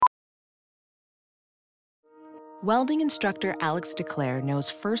Welding instructor Alex DeClaire knows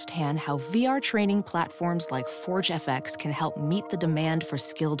firsthand how VR training platforms like ForgeFX can help meet the demand for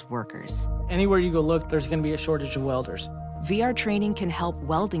skilled workers. Anywhere you go look, there's going to be a shortage of welders. VR training can help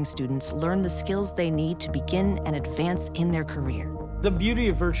welding students learn the skills they need to begin and advance in their career. The beauty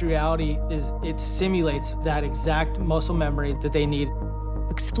of virtual reality is it simulates that exact muscle memory that they need.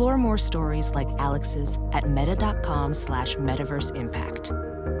 Explore more stories like Alex's at meta.com/metaverseimpact.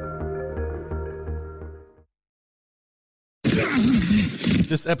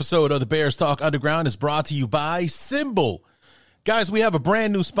 This episode of the Bears Talk Underground is brought to you by SimBull. Guys, we have a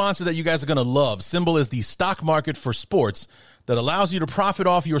brand new sponsor that you guys are going to love. SimBull is the stock market for sports that allows you to profit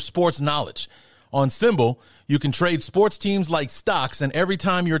off your sports knowledge. On SimBull, you can trade sports teams like stocks, and every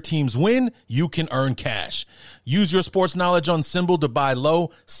time your teams win, you can earn cash. Use your sports knowledge on SimBull to buy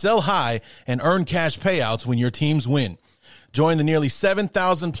low, sell high, and earn cash payouts when your teams win. Join the nearly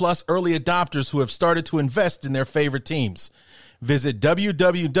 7,000 plus early adopters who have started to invest in their favorite teams. Visit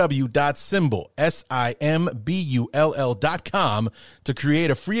www.simbull.com to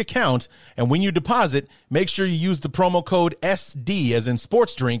create a free account, and when you deposit, make sure you use the promo code SD as in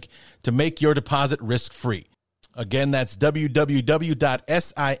sports drink to make your deposit risk-free. Again, that's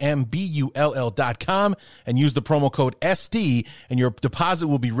www.simbull.com and use the promo code SD, and your deposit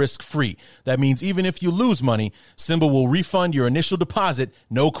will be risk-free. That means even if you lose money, SimBull will refund your initial deposit,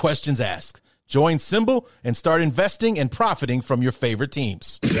 no questions asked. Join SimBull and start investing and profiting from your favorite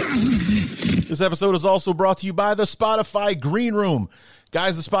teams. This episode is also brought to you by the Spotify Green Room.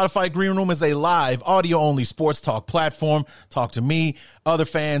 Guys, the Spotify Green Room is a live, audio-only sports talk platform. Talk to me, other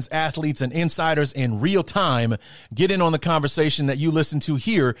fans, athletes, and insiders in real time. Get in on the conversation that you listen to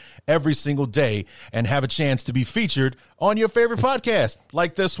here every single day and have a chance to be featured on your favorite podcast,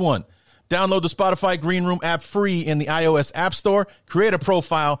 like this one. Download the Spotify Green Room app free in the iOS App Store. Create a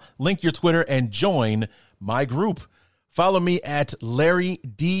profile, link your Twitter, and join my group. Follow me at Larry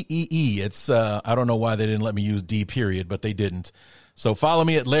DEE. It's I don't know why they didn't let me use D period, but they didn't. So follow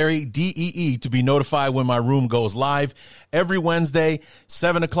me at Larry DEE to be notified when my room goes live every Wednesday,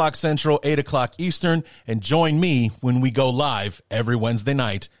 7 o'clock Central, 8 o'clock Eastern, and join me when we go live every Wednesday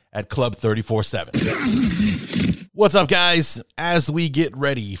night at Club 34-7. What's up, guys? As we get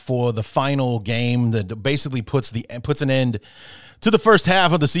ready for the final game that basically puts an end to the first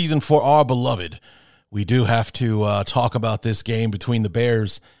half of the season for our beloved, we do have to talk about this game between the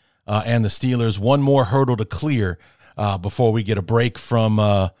Bears and the Steelers. One more hurdle to clear before we get a break from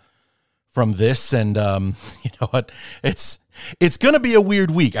this. And you know what? It's going to be a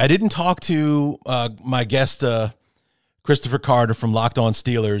weird week. I didn't talk to my guest, Christopher Carter from Locked On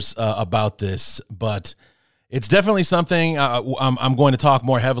Steelers, about this, but it's definitely something I'm going to talk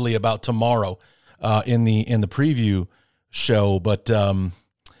more heavily about tomorrow in the preview show. But you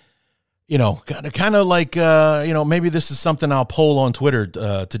know, kind of like you know, maybe this is something I'll poll on Twitter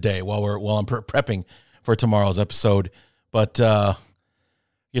today while I'm prepping for tomorrow's episode. But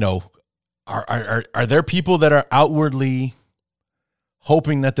you know, are there people that are outwardly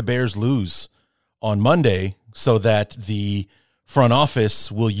hoping that the Bears lose on Monday so that the front office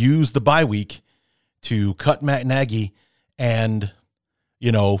will use the bye week to cut Matt Nagy, and,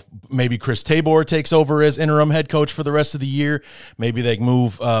 you know, maybe Chris Tabor takes over as interim head coach for the rest of the year. Maybe they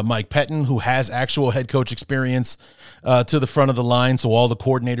move Mike Pettin, who has actual head coach experience, to the front of the line so all the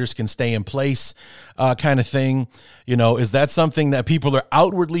coordinators can stay in place, kind of thing. You know, is that something that people are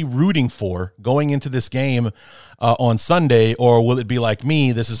outwardly rooting for going into this game on Sunday, or will it be like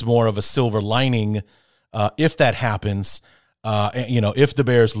me? This is more of a silver lining if that happens. You know, if the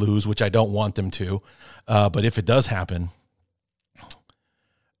Bears lose, which I don't want them to, but if it does happen,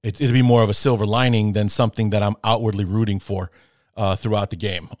 it'd be more of a silver lining than something that I'm outwardly rooting for throughout the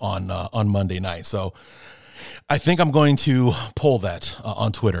game on Monday night. So I think I'm going to poll that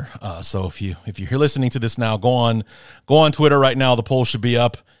on Twitter. So if you're listening to this now, go on Twitter right now. The poll should be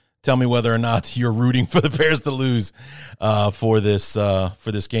up. Tell me whether or not you're rooting for the Bears to lose for this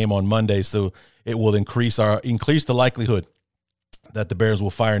game on Monday. So it will increase the likelihood that the Bears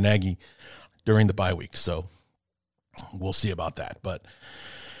will fire Nagy during the bye week. So we'll see about that. But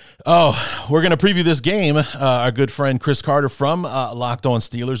we're going to preview this game. Our good friend Chris Carter from Locked On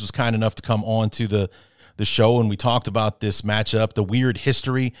Steelers was kind enough to come on to the show, and we talked about this matchup, the weird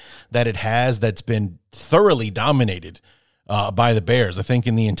history that it has that's been thoroughly dominated by the Bears. I think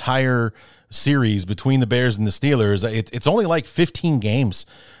in the entire series between the Bears and the Steelers, it's only like 15 games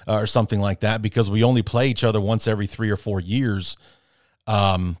or something like that, because we only play each other once every 3 or 4 years.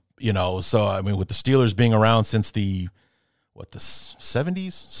 You know, so I mean, with the Steelers being around since the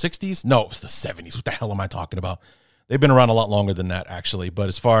 70s, 60s? No, it was the 70s. What the hell am I talking about? They've been around a lot longer than that, actually. But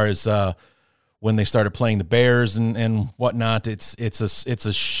as far as when they started playing the Bears and whatnot. It's a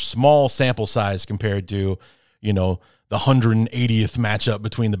small sample size compared to, you know, the 180th matchup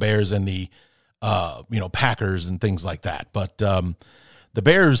between the Bears and the Packers and things like that. But the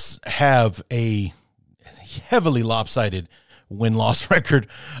Bears have a heavily lopsided win-loss record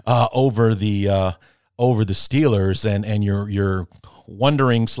over the Steelers, and you're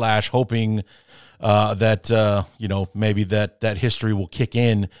wondering / hoping that maybe that history will kick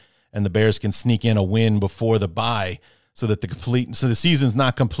in and the Bears can sneak in a win before the bye, so that the season's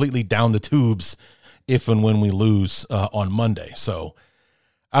not completely down the tubes if and when we lose on Monday. So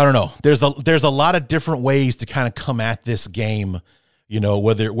I don't know. There's a lot of different ways to kind of come at this game. You know,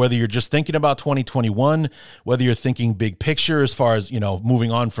 whether you're just thinking about 2021, whether you're thinking big picture as far as, you know,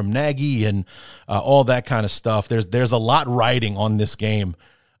 moving on from Nagy and all that kind of stuff. There's a lot riding on this game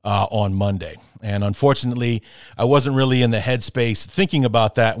on Monday. And unfortunately, I wasn't really in the headspace thinking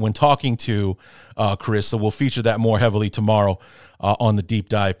about that when talking to Chris. So we'll feature that more heavily tomorrow on the deep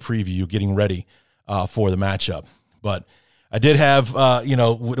dive preview, getting ready for the matchup. But I did have,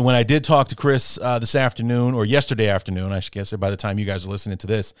 when I did talk to Chris this afternoon, or yesterday afternoon, I should guess, by the time you guys are listening to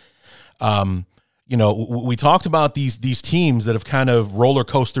this, we talked about these teams that have kind of roller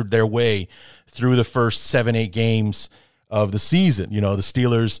coastered their way through the first 7-8 games of the season. You know, the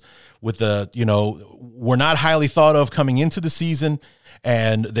Steelers were not highly thought of coming into the season,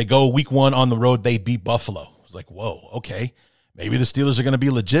 and they go week 1 on the road, they beat Buffalo. I was like, whoa, okay. Maybe the Steelers are going to be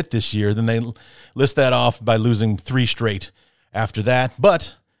legit this year. Then they list that off by losing 3 straight after that,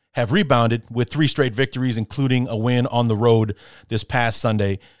 but have rebounded with 3 straight victories, including a win on the road this past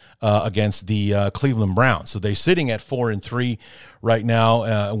Sunday against the Cleveland Browns. So they're sitting at 4-3 right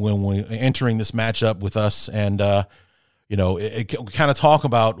now when we're entering this matchup with us. And, kind of talk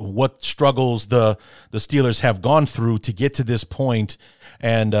about what struggles the Steelers have gone through to get to this point,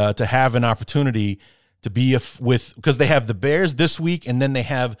 and to have an opportunity to be because they have the Bears this week and then they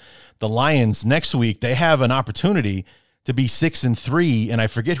have the Lions next week. They have an opportunity to be 6-3, and I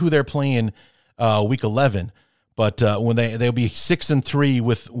forget who they're playing week 11, but when they'll be 6-3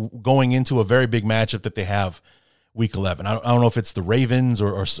 with going into a very big matchup that they have week 11. I don't know if it's the Ravens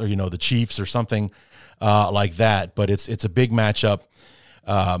or the Chiefs or something like that, but it's a big matchup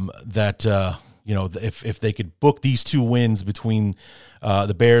that if they could book these 2 wins between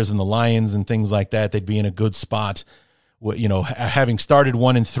the Bears and the Lions and things like that, they'd be in a good spot. Having started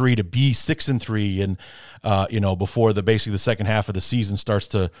 1-3 to be 6-3, and before basically the second half of the season starts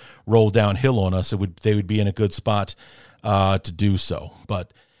to roll downhill on us, they would be in a good spot to do so.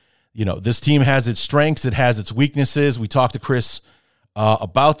 But this team has its strengths, it has its weaknesses. We talked to Chris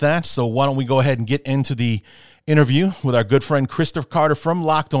about that, so why don't we go ahead and get into the interview with our good friend Christopher Carter from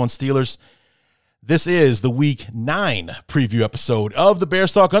Locked On Steelers. This is the Week 9 preview episode of the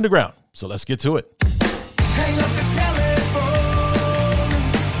Bears Talk Underground, so let's get to it. Hang up the telephone,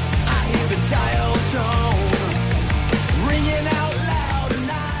 I hear the dial tone ringing out loud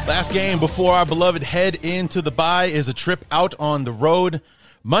and Last game before our beloved head into the bye is a trip out on the road.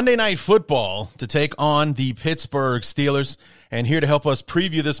 Monday Night Football to take on the Pittsburgh Steelers. And here to help us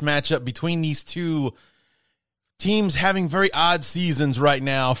preview this matchup between these two teams having very odd seasons right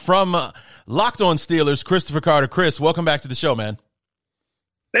now, from Locked On Steelers, Christopher Carter. Chris, welcome back to the show, man.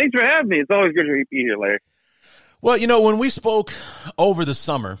 Thanks for having me. It's always good to be here, Larry. Well, when we spoke over the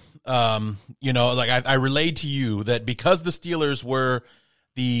summer, I relayed to you that because the Steelers were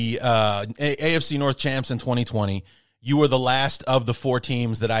the AFC North champs in 2020, you were the last of the 4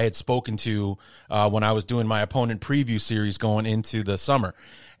 teams that I had spoken to when I was doing my opponent preview series going into the summer.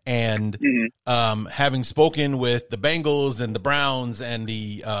 And having spoken with the Bengals and the Browns and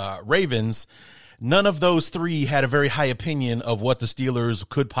the Ravens, none of those 3 had a very high opinion of what the Steelers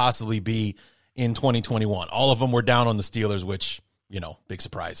could possibly be in 2021. All of them were down on the Steelers, which, big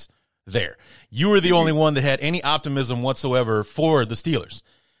surprise there. You were the only one that had any optimism whatsoever for the Steelers.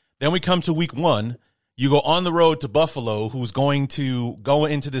 Then we come to week 1. You go on the road to Buffalo, who's going to go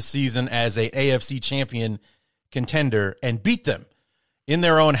into this season as a AFC champion contender, and beat them in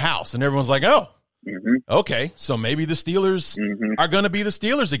their own house. And everyone's like, okay, so maybe the Steelers are going to be the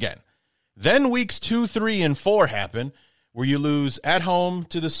Steelers again. Then weeks 2, 3, and 4 happen, where you lose at home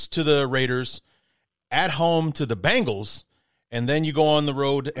to the Raiders, at home to the Bengals, and then you go on the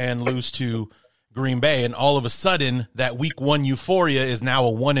road and lose to Green Bay. And all of a sudden, that week 1 euphoria is now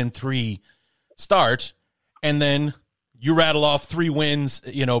a 1-3 start, and then you rattle off 3 wins,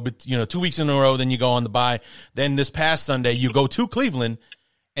 2 weeks in a row, then you go on the bye. Then this past Sunday, you go to Cleveland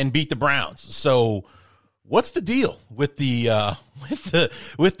and beat the Browns. So what's the deal with the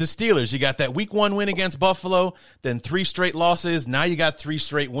Steelers? You got that week 1 win against Buffalo, then 3 straight losses. Now you got 3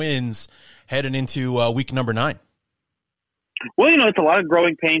 straight wins. heading into week number 9? Well, it's a lot of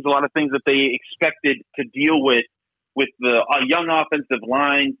growing pains, a lot of things that they expected to deal with the young offensive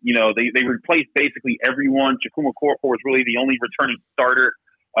line. They replaced basically everyone. Chukwuma Okorafor was really the only returning starter.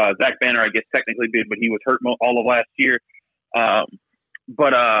 Zach Banner, I guess, technically did, but he was hurt all of last year. They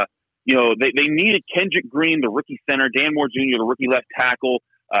needed Kendrick Green, the rookie center, Dan Moore Jr., the rookie left tackle,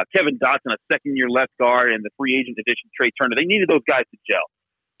 Kevin Dotson, a second-year left guard, and the free agent addition, Trey Turner. They needed those guys to gel.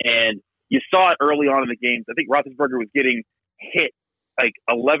 And you saw it early on in the games. I think Roethlisberger was getting hit like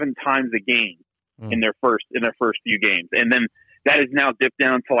 11 times a game in their first few games. And then that is now dipped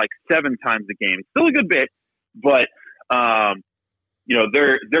down to like 7 times a game. It's still a good bit, but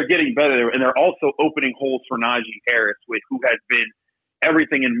they're getting better, and they're also opening holes for Najee Harris, who has been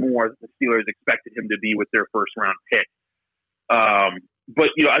everything and more that the Steelers expected him to be with their first round pick. But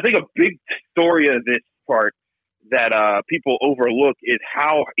I think a big story of this part that people overlook is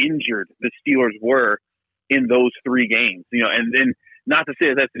how injured the Steelers were in those 3 games. And then not to say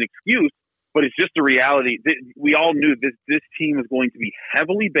that that's an excuse, but it's just a reality. We all knew this team is going to be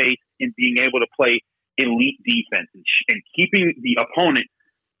heavily based in being able to play elite defense and keeping the opponent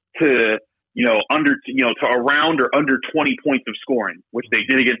to around or under 20 points of scoring, which they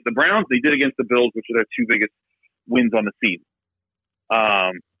did against the Browns. They did against the Bills, which are their 2 biggest wins on the season.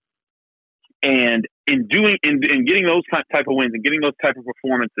 And in getting those type of wins and getting those type of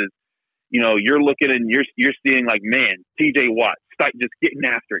performances, you're looking and you're seeing like, man, TJ Watt just getting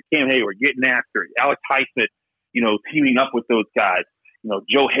after it, Cam Hayward getting after it, Alex Highsmith, teaming up with those guys.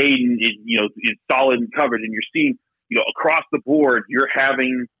 Joe Hayden is solid in coverage, and you're seeing, across the board, you're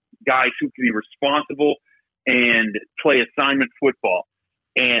having guys who can be responsible and play assignment football.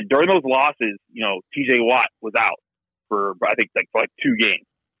 And during those losses, TJ Watt was out for, I think, for 2 games.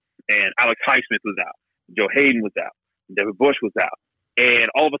 And Alex Highsmith was out. Joe Hayden was out. And Devin Bush was out. And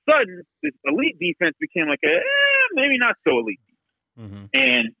all of a sudden, this elite defense became like maybe not so elite. Mm-hmm.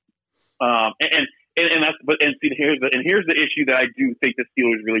 And here's the issue that I do think the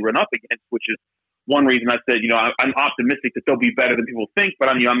Steelers really run up against, which is one reason I said, I'm optimistic that they'll be better than people think, but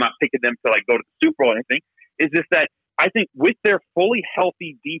I'm not picking them to go to the Super Bowl or anything. Is just that I think with their fully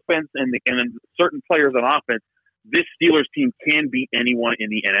healthy defense and certain players on offense, this Steelers team can beat anyone in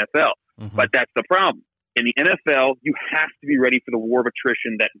the NFL. Mm-hmm. But that's the problem. In the NFL, you have to be ready for the war of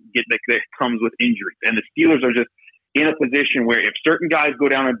attrition that comes with injuries. And the Steelers are just in a position where if certain guys go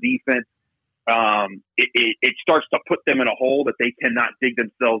down on defense, it starts to put them in a hole that they cannot dig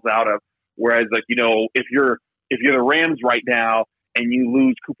themselves out of. Whereas, if you're the Rams right now and you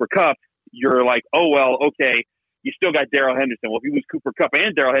lose Cooper Kupp, you're like, oh well, okay, you still got Darrell Henderson. Well, if you lose Cooper Kupp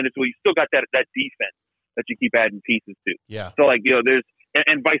and Darrell Henderson, well, you still got that defense that you keep adding pieces to. Yeah. So there's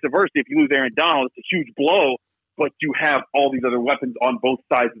and vice versa. If you lose Aaron Donald, it's a huge blow, but you have all these other weapons on both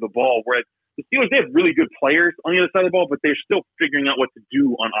sides of the ball. Whereas the Steelers, they have really good players on the other side of the ball, but they're still figuring out what to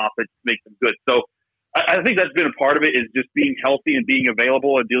do on offense to make them good. So I think that's been a part of it, is just being healthy and being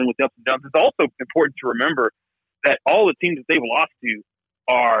available and dealing with the ups and downs. It's also important to remember that all the teams that they've lost to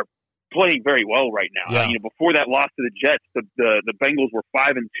are playing very well right now. Yeah. Before that loss to the Jets, the Bengals were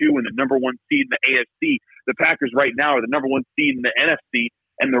 5-2 and the number 1 seed in the AFC. The Packers right now are the number 1 seed in the NFC,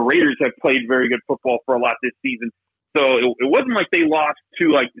 and the Raiders have played very good football for a lot this season. So it wasn't like they lost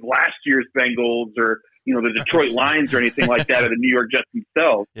to last year's Bengals or the Detroit Lions or anything like that, or the New York Jets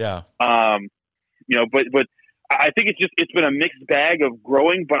themselves. Yeah. But I think it's been a mixed bag of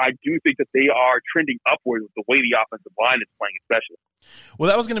growing, but I do think that they are trending upwards with the way the offensive line is playing, especially. Well,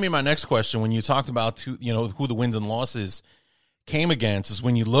 that was going to be my next question when you talked about who the wins and losses came against. Is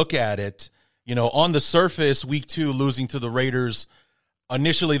when you look at it, on the surface, week 2 losing to the Raiders.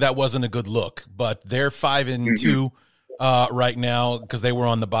 Initially, that wasn't a good look, but they're 5-2 right now because they were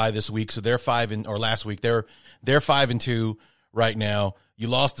on the bye this week. So they're last week they're 5-2 right now. You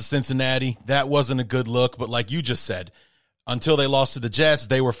lost to Cincinnati. That wasn't a good look, but like you just said, until they lost to the Jets,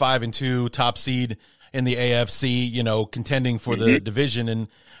 they were 5-2, top seed in the AFC. Contending for the division and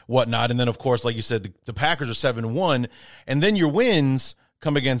whatnot. And then, of course, like you said, the Packers are 7-1, and then your wins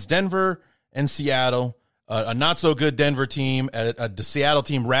come against Denver and Seattle. A not-so-good Denver team, a Seattle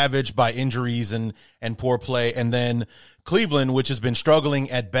team ravaged by injuries and poor play, and then Cleveland, which has been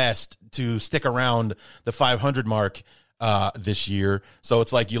struggling at best to stick around the 500 mark this year. So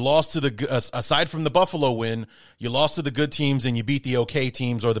it's like you lost to aside from the Buffalo win, you lost to the good teams and you beat the okay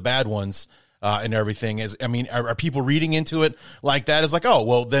teams or the bad ones and everything. Are people reading into it like that? It's like, oh,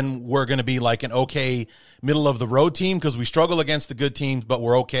 well, then we're going to be like an okay middle-of-the-road team because we struggle against the good teams, but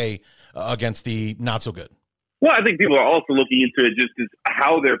we're okay against the not-so-good. Well, I think people are also looking into it just as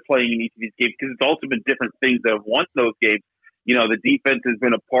how they're playing in each of these games, because it's also been different things that have won those games. the defense has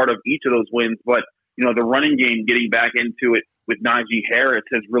been a part of each of those wins, but, the running game, getting back into it with Najee Harris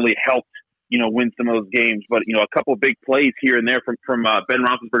has really helped, win some of those games. But, a couple of big plays here and there from Ben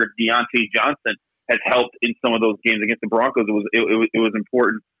Roethlisberger, Deontay Johnson has helped in some of those games against the Broncos. It was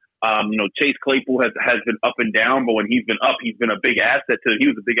important. Chase Claypool has been up and down, but when he's been up, he's been a big asset he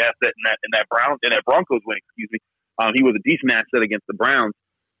was a big asset in that Broncos win, excuse me. He was a decent asset against the Browns.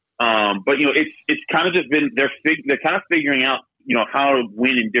 But it's kind of just been, they're kind of figuring out, how to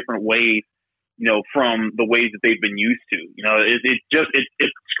win in different ways, from the ways that they've been used to.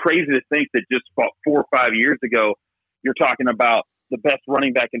 It's crazy to think that just about 4 or 5 years ago, you're talking about the best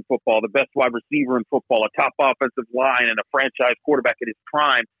running back in football, the best wide receiver in football, a top offensive line, and a franchise quarterback at his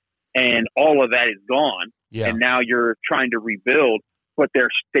prime. And all of that is gone. Yeah. And now you're trying to rebuild, but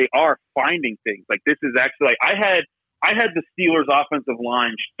they are finding things. Like, this is actually, I had the Steelers offensive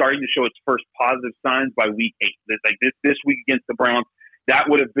line starting to show its first positive signs by week 8. This week against the Browns, that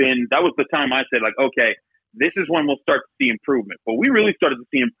was the time I said, like, okay, this is when we'll start to see improvement. But we really started to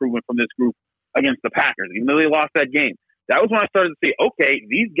see improvement from this group against the Packers, even though they lost that game. That was when I started to say, okay,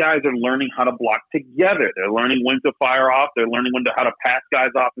 these guys are learning how to block together. They're learning when to fire off. They're learning how to pass guys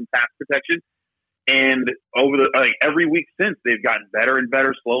off in pass protection. And every week since, they've gotten better and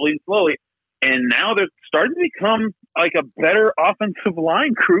better, slowly and slowly. And now they're starting to become like a better offensive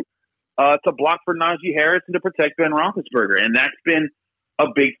line group to block for Najee Harris and to protect Ben Roethlisberger. And that's been a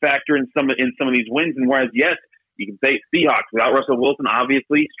big factor in some of these wins. And whereas, yes, you can say Seahawks without Russell Wilson,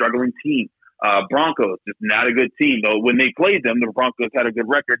 obviously struggling team. Broncos, just not a good team. Though when they played them, the Broncos had a good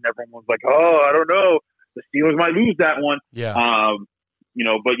record, and everyone was like, "Oh, I don't know, the Steelers might lose that one." Yeah. So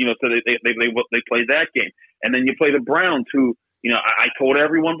they played that game, and then you play the Browns, who I told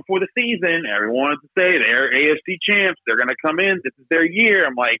everyone before the season, everyone wanted to say they're AFC champs, they're going to come in, this is their year.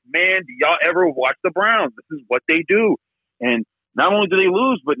 I'm like, man, do y'all ever watch the Browns? This is what they do, and not only do they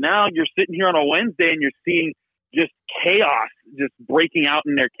lose, but now you're sitting here on a Wednesday and you're seeing just chaos just breaking out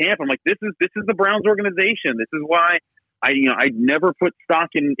in their camp. I'm like, this is the Browns organization. This is why I never put stock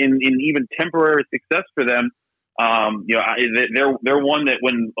in even temporary success for them. They're one that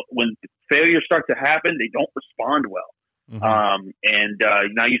when failures start to happen, they don't respond well.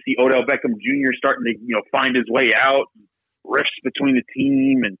 Mm-hmm. Now you see Odell Beckham Jr. starting to find his way out, rifts between the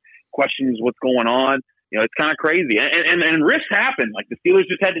team and questions what's going on. It's kind of crazy. And risks happen. Like, the Steelers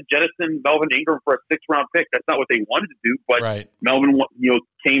just had to jettison Melvin Ingram for a 6th-round pick. That's not what they wanted to do. But right. Melvin,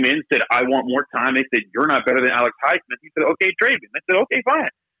 came in, said, I want more time. They said, you're not better than Alex Highsmith. He said, okay, trade me. They said, okay, fine.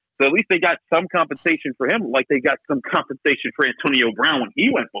 So at least they got some compensation for him, like they got some compensation for Antonio Brown when he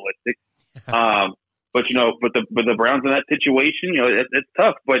went ballistic. But the Browns in that situation, it's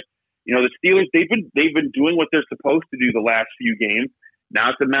tough. But, the Steelers, they've been doing what they're supposed to do the last few games.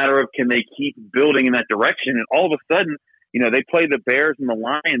 Now it's a matter of, can they keep building in that direction? And all of a sudden, they play the Bears and the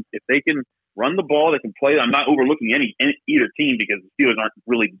Lions. If they can run the ball, they can play. I'm not overlooking either team, because the Steelers aren't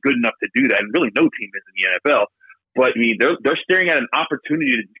really good enough to do that, and really no team is in the NFL. But they're staring at an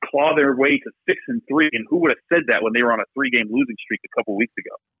opportunity to claw their way to 6-3. And who would have said that when they were on a 3-game losing streak a couple of weeks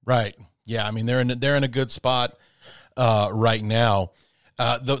ago? Right. Yeah. I mean, they're in a good spot right now.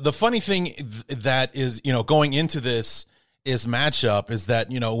 The funny thing that is, going into this is matchup is that,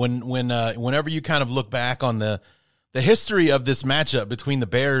 whenever you kind of look back on the history of this matchup between the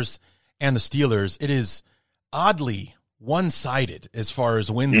Bears and the Steelers, it is oddly one-sided as far as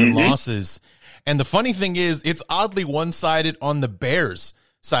wins and losses. And the funny thing is, it's oddly one-sided on the Bears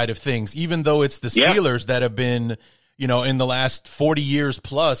side of things, even though it's the Steelers that have been, in the last 40 years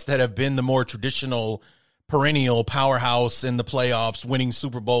plus, that have been the more traditional perennial powerhouse in the playoffs, winning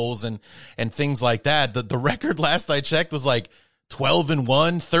Super Bowls and things like that. The record last I checked was like 12-1,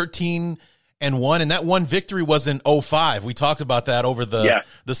 13-1, and that one victory was in 2005. We talked about that over the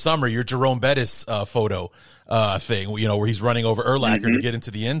summer. Your Jerome Bettis photo thing, where he's running over Urlacher to get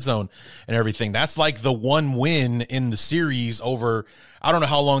into the end zone and everything. That's like the one win in the series over. I don't know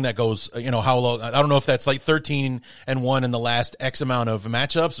how long that goes. How long? I don't know if that's like 13-1 in the last X amount of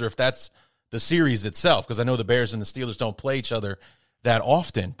matchups, or if that's the series itself, because I know the Bears and the Steelers don't play each other that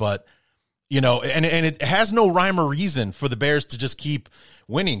often, but and it has no rhyme or reason for the Bears to just keep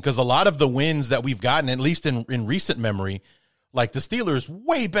winning, because a lot of the wins that we've gotten, at least in recent memory, like the Steelers,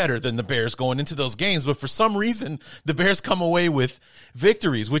 way better than the Bears going into those games, but for some reason the Bears come away with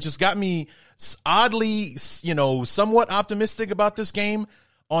victories, which has got me oddly, somewhat optimistic about this game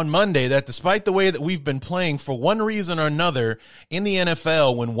on Monday, that despite the way that we've been playing, for one reason or another in the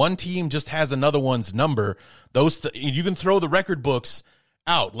NFL, when one team just has another one's number, you can throw the record books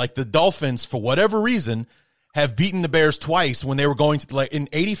out. Like the Dolphins, for whatever reason, have beaten the Bears twice when they were going to, like in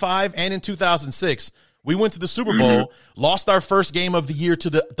 85 and in 2006, We went to the Super Bowl, lost our first game of the year to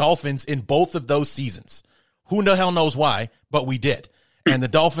the Dolphins in both of those seasons. Who the hell knows why, but we did. And the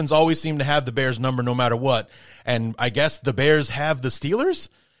Dolphins always seem to have the Bears number no matter what. And I guess the Bears have the Steelers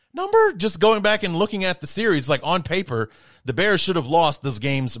number. Just going back and looking at the series, like on paper, the Bears should have lost those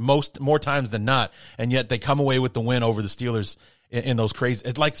games more times than not. And yet they come away with the win over the Steelers in those crazy.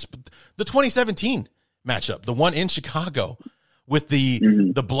 It's like the 2017 matchup, the one in Chicago, with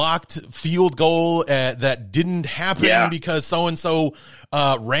the blocked field goal that didn't happen because so-and-so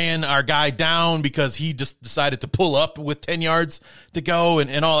ran our guy down because he just decided to pull up with 10 yards to go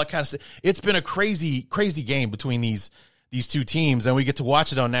and all that kind of stuff. It's been a crazy, crazy game between these two teams, and we get to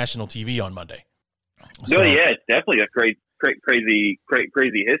watch it on national TV on Monday. So, yeah, it's definitely a crazy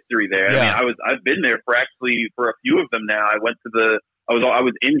history there. Yeah. I mean, I've been there for a few of them now. I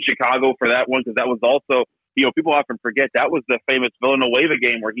was in Chicago for that one because that was also, people often forget that was the famous Villanueva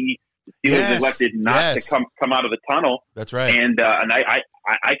game where the Steelers elected not to come out of the tunnel. That's right. And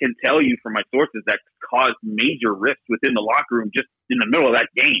I can tell you from my sources that caused major rifts within the locker room just in the middle of that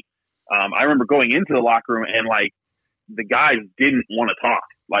game. I remember going into the locker room and like the guys didn't want to talk.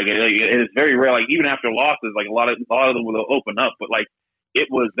 Like it is very rare. Like even after losses, like a lot of them will open up, but like there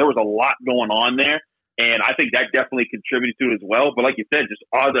was a lot going on there. And I think that definitely contributed to it as well. But like you said, just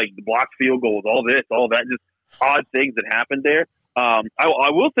odd, like the blocked field goals, all this, all that, just odd things that happened there. I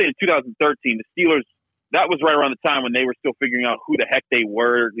will say in 2013, the Steelers, that was right around the time when they were still figuring out who the heck they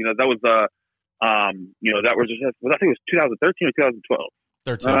were. That was, I think it was 2013 or 2012.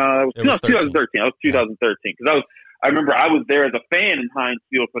 2013. That was 2013. Because I remember I was there as a fan in Heinz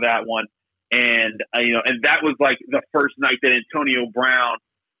Field for that one. And, and that was like the first night that Antonio Brown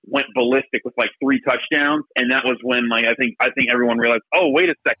went ballistic with like 3 touchdowns, and that was when like I think everyone realized, oh wait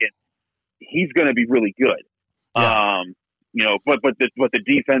a second, he's going to be really good. Yeah. But the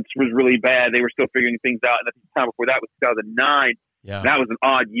defense was really bad. They were still figuring things out, and at the time before that was 2009. Yeah, that was an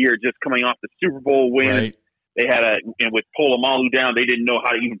odd year, just coming off the Super Bowl win. Right. They had with Polamalu down, they didn't know how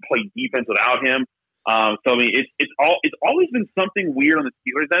to even play defense without him. So I mean, it's always been something weird on the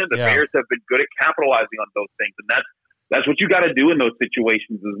Steelers end. The Bears have been good at capitalizing on those things, and that's what you got to do in those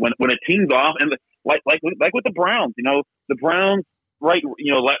situations. Is when a team's off, and like with the Browns, the Browns, right?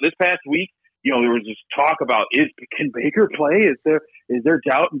 This past week, there was just talk about can Baker play? Is there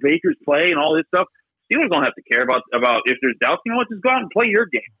doubt in Baker's play and all this stuff? Steelers don't have to care about if there's doubts. You know what? Just go out and play your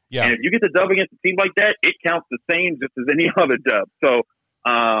game. Yeah. And if you get the dub against a team like that, it counts the same just as any other dub. So,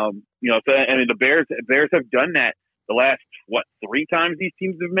 the Bears have done that the last 3 times these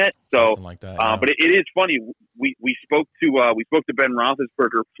teams have met. So, like that, but it is funny. We spoke to Ben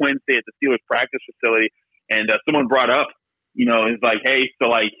Roethlisberger Wednesday at the Steelers practice facility, and someone brought up, it's like, hey, so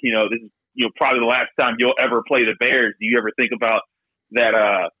like, this is probably the last time you'll ever play the Bears. Do you ever think about that?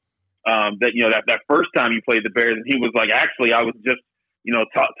 That first time you played the Bears, and he was like, actually, I was just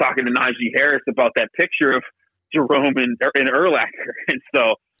talking to Najee Harris about that picture of Jerome and Urlacher, and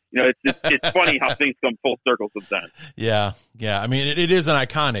so. It's funny how things come full circle sometimes. Yeah. I mean, it is an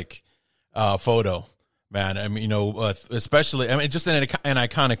iconic photo, man. I mean, especially, just an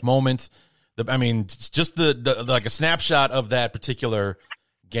iconic moment. Just the like a snapshot of that particular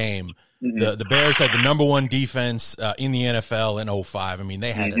game. Mm-hmm. The Bears had the number 1 defense in the NFL in 2005. I mean,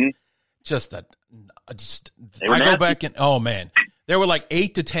 they had I go back and there were like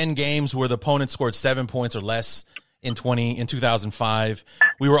 8 to 10 games where the opponent scored 7 points or less. In 2005,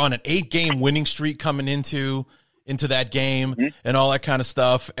 we were on an 8-game winning streak coming into that game and all that kind of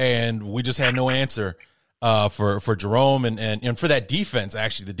stuff, and we just had no answer for Jerome and for that defense.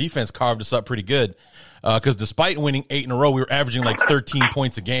 Actually, the defense carved us up pretty good because despite winning 8 in a row, we were averaging like 13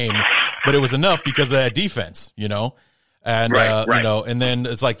 points a game, but it was enough because of that defense, and and then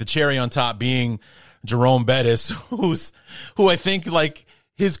it's like the cherry on top being Jerome Bettis, who I think like.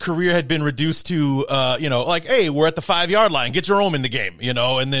 His career had been reduced to, hey, we're at the 5-yard line. Get Jerome in the game,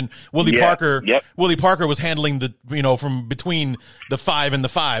 and then Willie Parker. Yep. Willie Parker was handling the, from between the 5 and the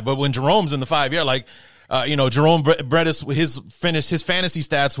 5. But when Jerome's in the 5-yard, Jerome Bettis, his fantasy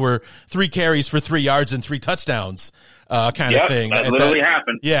stats were 3 carries for 3 yards and 3 touchdowns, kind of thing. That literally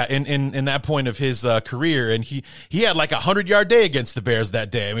happened. Yeah, in that point of his career, and he had like a 100-yard day against the Bears that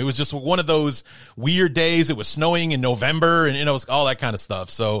day. I mean, it was just one of those weird days. It was snowing in November, and it was all that kind of stuff.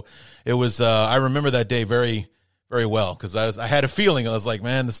 So it was. I remember that day very, very well because I had a feeling. I was like,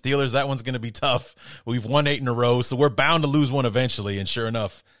 man, the Steelers, that one's going to be tough. We've won 8 in a row, so we're bound to lose one eventually. And sure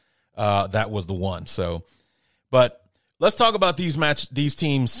enough, that was the one. So, but let's talk about these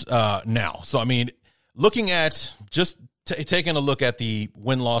teams now. So I mean. Looking at just taking a look at the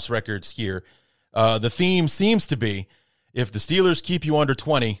win-loss records here, the theme seems to be if the Steelers keep you under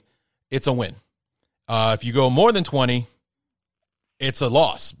 20, it's a win. If you go more than 20, it's a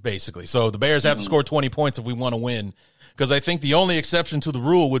loss, basically. So the Bears have to score 20 points if we want to win, because I think the only exception to the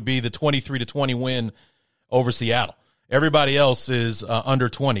rule would be the 23-20 win over Seattle. Everybody else is under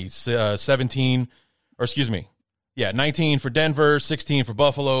 20, 19 for Denver, 16 for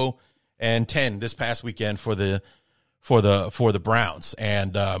Buffalo, and 10 this past weekend for the Browns.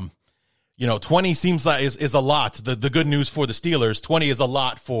 And 20 seems like is a lot. The good news for the Steelers, 20 is a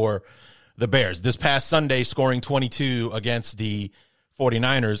lot for the Bears. This past Sunday, scoring 22 against the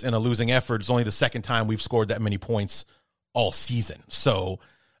 49ers in a losing effort is only the second time we've scored that many points all season. So,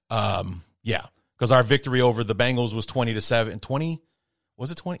 because our victory over the Bengals was 20-7.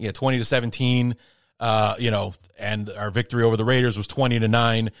 Was it 20? Yeah, 20-17. And our victory over the Raiders was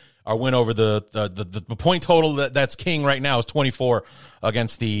 20-9. Our win over the point total that's king right now is 24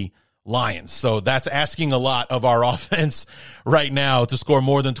 against the Lions. So that's asking a lot of our offense right now to score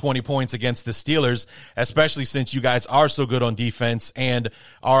more than 20 points against the Steelers, especially since you guys are so good on defense and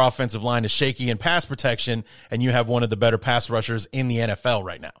our offensive line is shaky in pass protection, and you have one of the better pass rushers in the NFL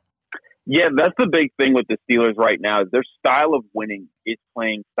right now. Yeah, that's the big thing with the Steelers right now. Is their style of winning is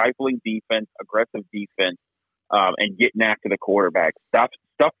playing stifling defense, aggressive defense, and getting after the quarterback. Stuff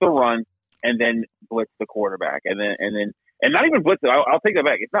the run, and then blitz the quarterback, and not even blitz. I'll take that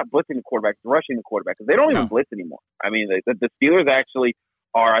back. It's not blitzing the quarterback; it's rushing the quarterback, because they don't even blitz anymore. I mean, the Steelers actually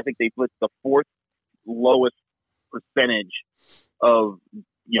are. I think they blitz the fourth lowest percentage of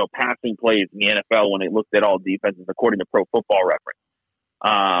passing plays in the NFL when they looked at all defenses, according to Pro Football Reference.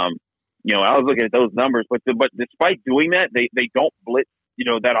 I was looking at those numbers, but despite doing that, they don't blitz,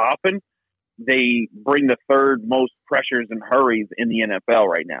 that often. They bring the third most pressures and hurries in the NFL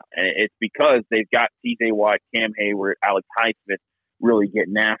right now. And it's because they've got TJ Watt, Cam Hayward, Alex Highsmith really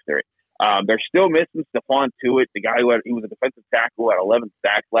getting after it. They're still missing Stephon Tuitt, the guy he was a defensive tackle at 11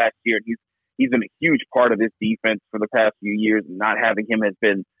 sacks last year. And he's been a huge part of this defense for the past few years, and not having him has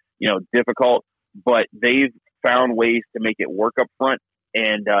been, difficult. But they've found ways to make it work up front.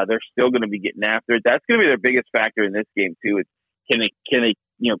 And they're still going to be getting after it. That's going to be their biggest factor in this game too. Is can they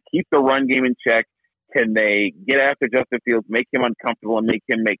keep the run game in check? Can they get after Justin Fields, make him uncomfortable, and make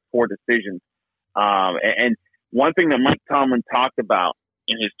him make poor decisions? And one thing that Mike Tomlin talked about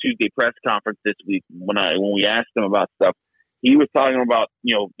in his Tuesday press conference this week, when we asked him about stuff, he was talking about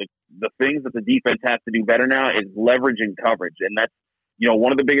the things that the defense has to do better now is leveraging coverage, and that's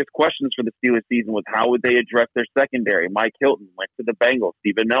one of the biggest questions for the Steelers season was how would they address their secondary. Mike Hilton went to the Bengals.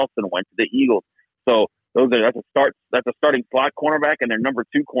 Steven Nelson went to the Eagles. So that's a starting slot cornerback and their number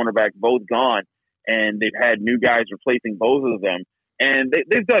 2 cornerback both gone, and they've had new guys replacing both of them. And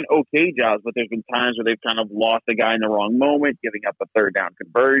they've done okay jobs, but there's been times where they've kind of lost a guy in the wrong moment, giving up a third down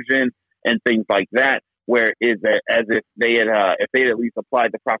conversion and things like that. Where as if they had at least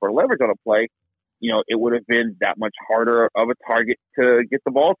applied the proper leverage on a play, it would have been that much harder of a target to get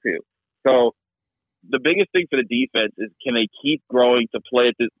the ball to. So the biggest thing for the defense is, can they keep growing to play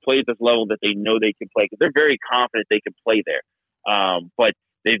at this level that they know they can play? Because they're very confident they can play there. But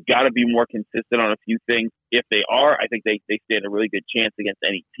they've got to be more consistent on a few things. If they are, I think they stand a really good chance against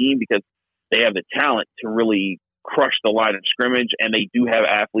any team, because they have the talent to really crush the line of scrimmage, and they do have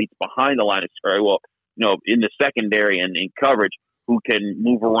athletes behind the line of scrimmage. Well, in the secondary and in coverage, who can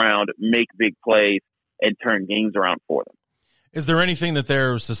move around, make big plays, and turn games around for them. Is there anything that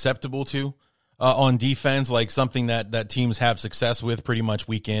they're susceptible to on defense, like something that teams have success with pretty much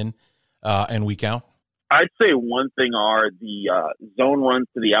week in and week out? I'd say one thing are the zone runs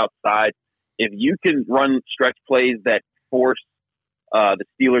to the outside. If you can run stretch plays that force the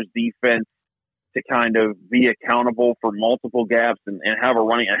Steelers defense to kind of be accountable for multiple gaps and have a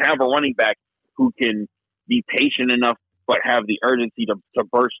running back who can be patient enough but have the urgency to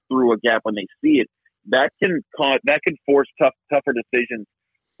burst through a gap when they see it, that can force tougher decisions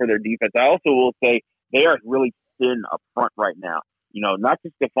for their defense. I also will say they are really thin up front right now. Not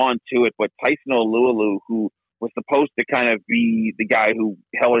just Stephon Tuitt, but Tyson Alualu, who was supposed to kind of be the guy who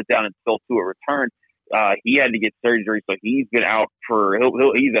held it down until Tuitt returned. He had to get surgery, so he's been out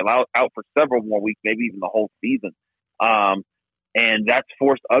he's out for several more weeks, maybe even the whole season. And that's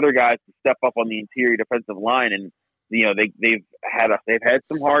forced other guys to step up on the interior defensive line, and they've had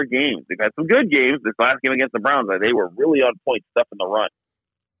some hard games. They've had some good games. This last game against the Browns, they were really on point stuff in the run.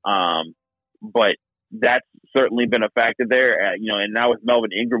 But that's certainly been a factor there. And now with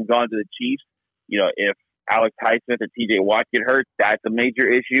Melvin Ingram gone to the Chiefs, if Alex Highsmith or TJ Watt get hurt, that's a major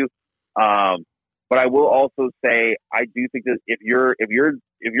issue. But I will also say, I do think that if you're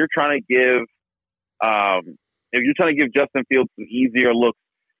trying to give Justin Fields some easier looks,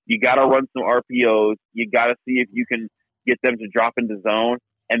 you got to run some RPOs. You got to see if you can get them to drop into zone,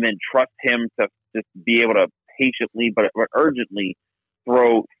 and then trust him to just be able to patiently but urgently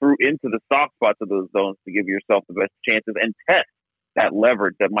throw through into the soft spots of those zones to give yourself the best chances and test that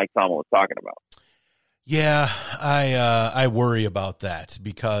leverage that Mike Tomlin was talking about. Yeah, I worry about that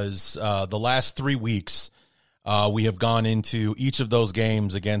because the last 3 weeks we have gone into each of those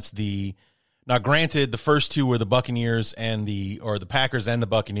games against the. Now, granted, the first two were the Buccaneers and the Packers and the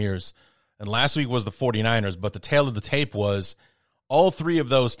Buccaneers, and last week was the 49ers. But the tail of the tape was all three of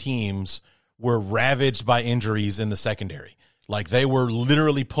those teams were ravaged by injuries in the secondary. Like they were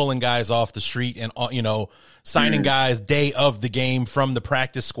literally pulling guys off the street and, signing guys day of the game from the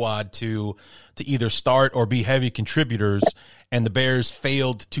practice squad to either start or be heavy contributors. And the Bears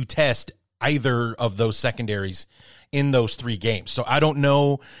failed to test either of those secondaries in those 3 games. So I don't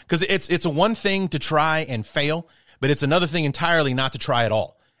know, because it's a one thing to try and fail, but it's another thing entirely not to try at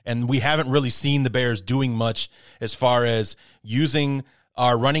all. And we haven't really seen the Bears doing much as far as using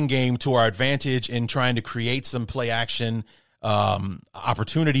our running game to our advantage in trying to create some play action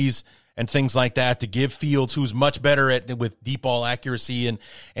opportunities and things like that to give Fields, who's much better at with deep ball accuracy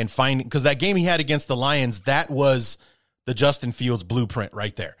and finding, because that game he had against the Lions, that was the Justin Fields blueprint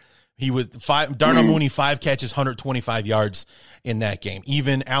right there. He was Darnell Mooney, 5 catches, 125 yards in that game.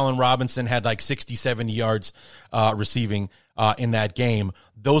 Even Allen Robinson had like 60, 70 yards receiving in that game.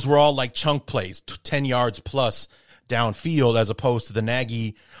 Those were all like chunk plays, 10 yards plus downfield, as opposed to the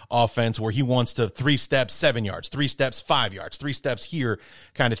Nagy offense where he wants to 3 steps, 7 yards, 3 steps, 5 yards, 3 steps here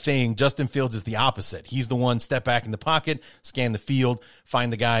kind of thing. Justin Fields is the opposite. He's the one step back in the pocket, scan the field,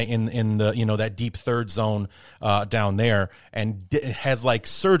 find the guy in the, that deep third zone down there, and has like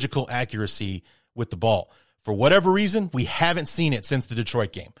surgical accuracy with the ball. For whatever reason, we haven't seen it since the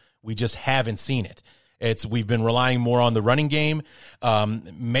Detroit game. We just haven't seen it. We've been relying more on the running game.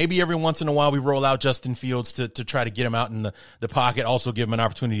 Maybe every once in a while we roll out Justin Fields to try to get him out in the pocket, also give him an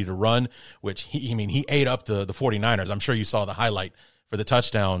opportunity to run, which he ate up the 49ers. I'm sure you saw the highlight for the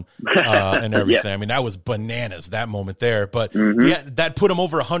touchdown and everything. Yeah. I mean, that was bananas, that moment there. But yeah, that put him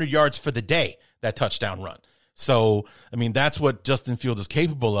over 100 yards for the day, that touchdown run. So, I mean, that's what Justin Fields is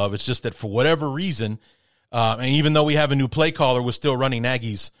capable of. It's just that for whatever reason, and even though we have a new play caller, we're still running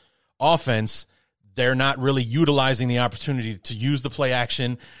Nagy's offense. They're not really utilizing the opportunity to use the play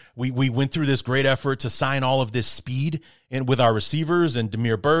action. We went through this great effort to sign all of this speed in with our receivers and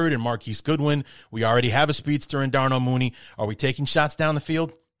Damiere Byrd and Marquise Goodwin. We already have a speedster in Darnell Mooney. Are we taking shots down the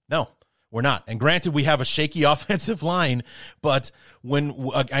field? No, we're not. And granted, we have a shaky offensive line, but when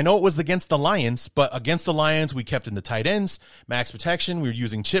I know it was against the Lions, but against the Lions, we kept in the tight ends, max protection. We were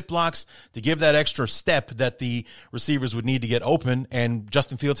using chip blocks to give that extra step that the receivers would need to get open. And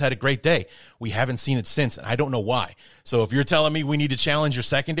Justin Fields had a great day. We haven't seen it since, and I don't know why. So if you're telling me we need to challenge your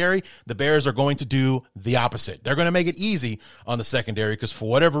secondary, the Bears are going to do the opposite. They're going to make it easy on the secondary because for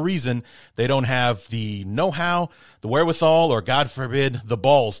whatever reason, they don't have the know-how, the wherewithal, or God forbid, the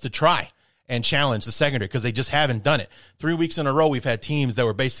balls to try and challenge the secondary because they just haven't done it. 3 weeks in a row, we've had teams that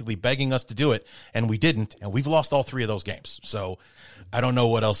were basically begging us to do it, and we didn't, and we've lost all 3 of those games. So I don't know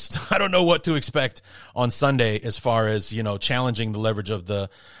what else. I don't know what to expect on Sunday as far as, challenging the leverage of the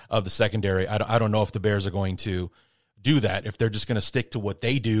secondary. I don't know if the Bears are going to do that, if they're just going to stick to what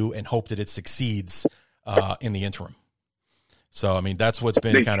they do and hope that it succeeds in the interim. So, I mean, that's what's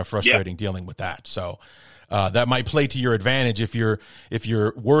been kind of frustrating dealing with that. So that might play to your advantage if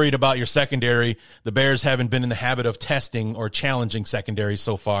you're worried about your secondary. The Bears haven't been in the habit of testing or challenging secondary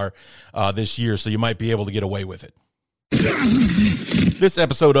so far this year, so you might be able to get away with it. This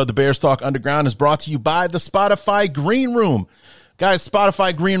episode of the Bears Talk Underground is brought to you by the Spotify Green Room. Guys,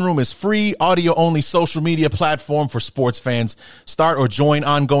 Spotify Green Room is free, audio-only social media platform for sports fans. Start or join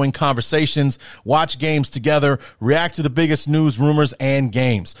ongoing conversations, watch games together, react to the biggest news, rumors, and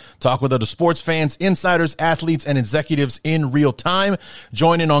games. Talk with other sports fans, insiders, athletes, and executives in real time.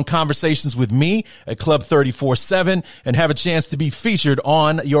 Join in on conversations with me at Club 34-7 and have a chance to be featured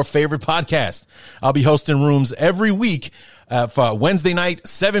on your favorite podcast. I'll be hosting rooms every week. For Wednesday night,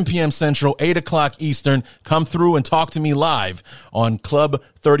 7 p.m. Central, 8 o'clock Eastern. Come through and talk to me live on Club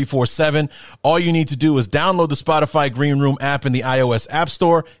 34-7. All you need to do is download the Spotify Green Room app in the iOS App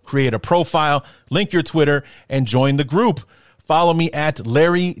Store, create a profile, link your Twitter, and join the group. Follow me at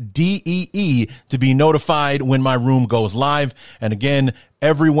Larry DEE to be notified when my room goes live. And again,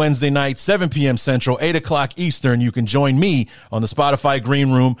 every Wednesday night, 7 p.m. Central, 8 o'clock Eastern, you can join me on the Spotify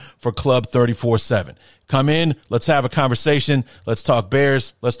Green Room for Club 34-7. Come in, let's have a conversation, let's talk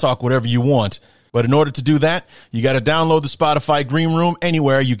Bears, let's talk whatever you want. But in order to do that, you got to download the Spotify Green Room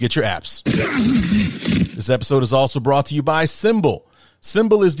anywhere you get your apps. This episode is also brought to you by Symbol.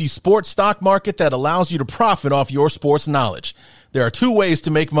 Symbol is the sports stock market that allows you to profit off your sports knowledge. There are 2 ways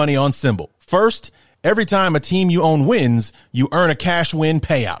to make money on Symbol. First, every time a team you own wins, you earn a cash win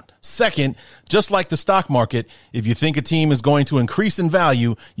payout. Second, just like the stock market, if you think a team is going to increase in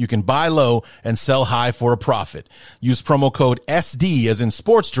value, you can buy low and sell high for a profit. Use promo code SD as in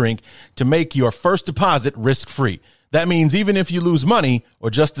sports drink to make your first deposit risk-free. That means even if you lose money or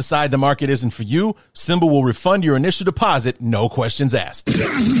just decide the market isn't for you, Simba will refund your initial deposit, no questions asked.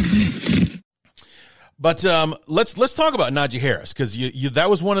 But let's talk about Najee Harris, because that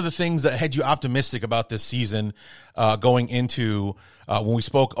was one of the things that had you optimistic about this season going into when we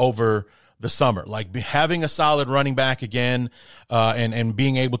spoke over the summer, like having a solid running back again and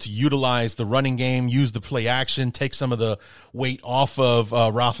being able to utilize the running game, use the play action, take some of the weight off of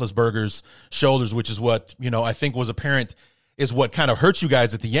Roethlisberger's shoulders, which is what, I think was apparent is what kind of hurt you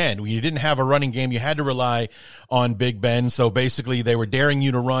guys at the end. When you didn't have a running game, you had to rely on Big Ben. So basically they were daring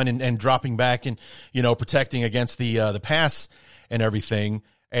you to run and dropping back and, protecting against the pass and everything.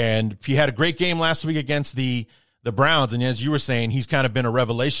 And he had a great game last week against the Browns. And as you were saying, he's kind of been a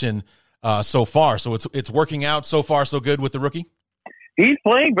revelation so far. So it's working out so far so good with the rookie? He's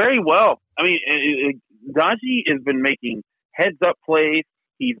playing very well. I mean, Najee has been making heads-up plays.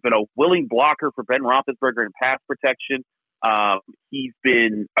 He's been a willing blocker for Ben Roethlisberger in pass protection. He's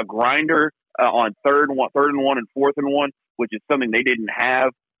been a grinder on third and one and fourth and one, which is something they didn't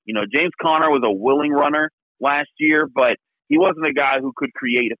have. James Conner was a willing runner last year, but he wasn't a guy who could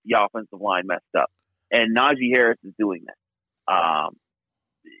create if the offensive line messed up. And Najee Harris is doing that.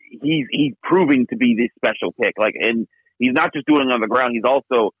 He's proving to be this special pick. And he's not just doing it on the ground. He's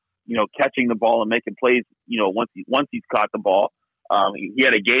also, catching the ball and making plays. Once he's caught the ball. He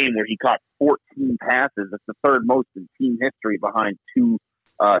had a game where he caught 14 passes. That's the third most in team history behind two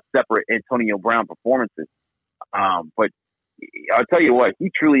separate Antonio Brown performances. But I'll tell you what, he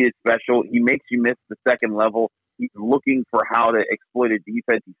truly is special. He makes you miss the second level. He's looking for how to exploit a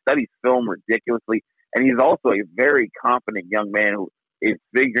defense. He studies film ridiculously. And he's also a very confident young man who is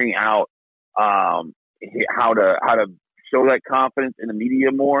figuring out how to show that confidence in the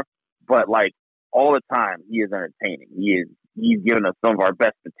media more. But all the time, he is entertaining. He's given us some of our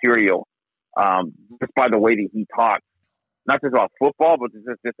best material just by the way that he talks, not just about football, but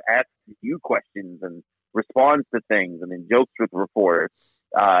just asks you questions and responds to things and then jokes with reporters.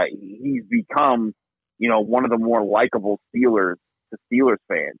 He's become, one of the more likable Steelers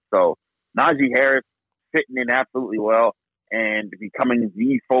fans. So Najee Harris fitting in absolutely well and becoming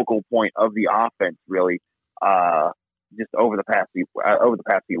the focal point of the offense, really, just over the past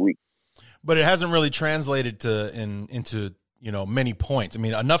few weeks. But it hasn't really translated into many points. I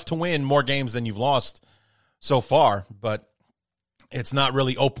mean, enough to win more games than you've lost so far, but it's not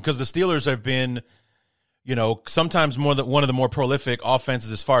really open because the Steelers have been, sometimes one of the more prolific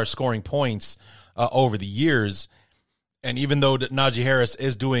offenses as far as scoring points over the years. And even though Najee Harris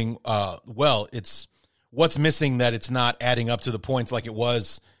is doing well, it's what's missing that it's not adding up to the points like it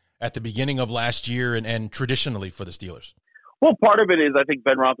was at the beginning of last year and traditionally for the Steelers. Well, part of it is I think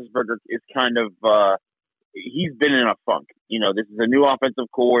Ben Roethlisberger is kind of he's been in a funk. This is a new offensive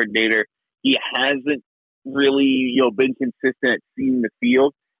coordinator. He hasn't really been consistent at seeing the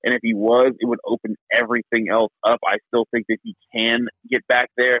field, and if he was, it would open everything else up. I still think that he can get back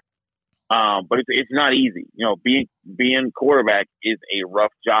there, but it's not easy. Being quarterback is a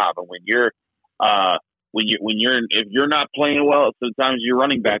rough job, and when you're if you're not playing well, sometimes your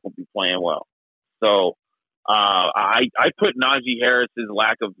running back will be playing well. So. I put Najee Harris's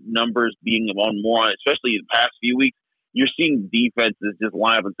lack of numbers being on more, especially in the past few weeks. You're seeing defenses just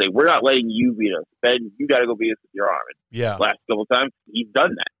line up and say, "We're not letting you beat us, Ben. You got to go beat us with your arm." Yeah. Last couple of times, he's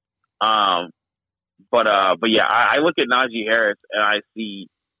done that. But yeah, I look at Najee Harris and I see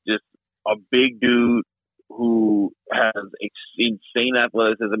just a big dude who has insane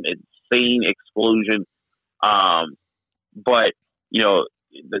athleticism, insane explosion. But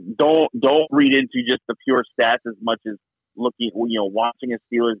don't read into just the pure stats as much as looking, watching a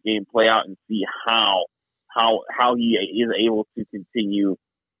Steelers game play out and see how he is able to continue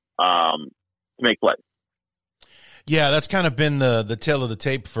to make plays. Yeah, that's kind of been the tail of the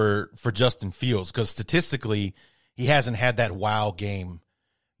tape for Justin Fields because statistically he hasn't had that wow game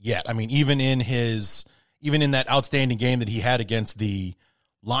yet. I mean, even in that outstanding game that he had against the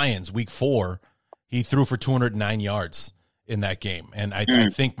Lions week 4, he threw for 209 yards. In that game. And I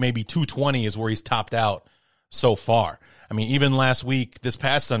think maybe 220 is where he's topped out so far. I mean, even last week, this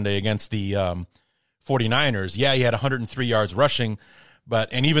past Sunday against the 49ers, he had 103 yards rushing,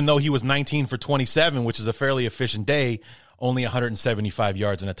 and even though he was 19 for 27, which is a fairly efficient day, only 175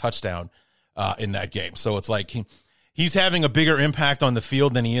 yards and a touchdown in that game. So it's like he's having a bigger impact on the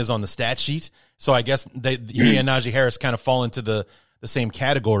field than he is on the stat sheet. So I guess he and Najee Harris kind of fall into the same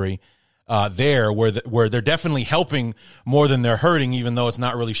category. there, where they're definitely helping more than they're hurting, even though it's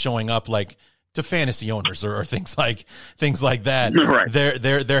not really showing up like to fantasy owners or things like that. Right.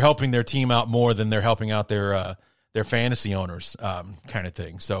 They're helping their team out more than they're helping out their fantasy owners, kind of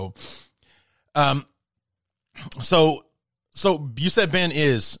thing. So you said Ben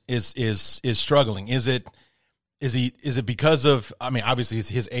is struggling. Is it because of, I mean, obviously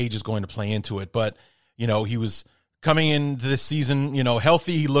his age is going to play into it, but you know, he was coming into this season, you know,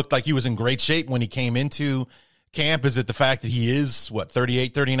 healthy. He looked like he was in great shape when he came into camp. Is it the fact that he is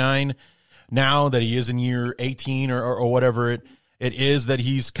 38, 39 now, that he is in year 18 or whatever it is, that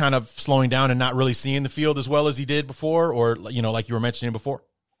he's kind of slowing down and not really seeing the field as well as he did before? Or, you know, like you were mentioning before?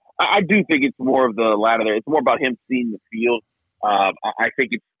 I do think it's more of the latter there. It's more about him seeing the field. I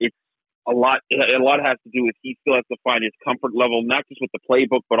think it's a lot. A lot has to do with he still has to find his comfort level, not just with the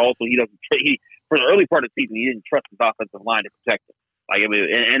playbook, but also for the early part of the season, he didn't trust his offensive line to protect him. Like, I mean,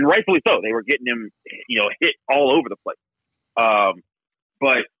 and rightfully so. They were getting him, you know, hit all over the place.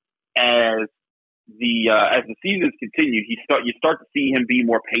 But as the season has continued, you start to see him be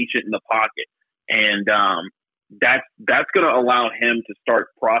more patient in the pocket, and that's going to allow him to start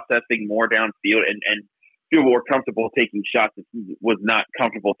processing more downfield and feel more comfortable taking shots that he was not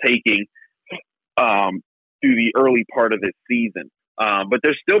comfortable taking through the early part of this season. But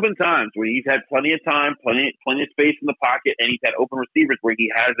there's still been times where he's had plenty of time, plenty of space in the pocket, and he's had open receivers where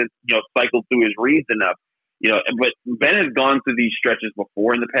he hasn't, you know, cycled through his reads enough. You know, but Ben has gone through these stretches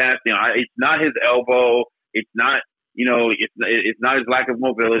before in the past. You know, it's not his elbow, it's not, you know, it's not his lack of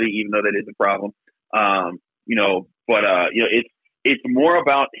mobility, even though that is a problem. You know, but you know, it's more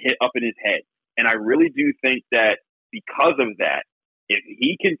about up in his head, and I really do think that because of that, if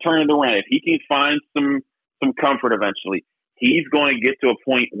he can turn it around, if he can find some comfort eventually, he's going to get to a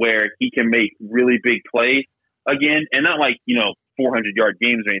point where he can make really big plays again, and not like, you know, 400-yard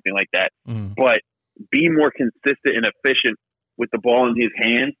games or anything like that, but be more consistent and efficient with the ball in his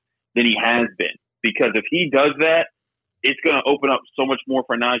hands than he has been. Because if he does that, it's going to open up so much more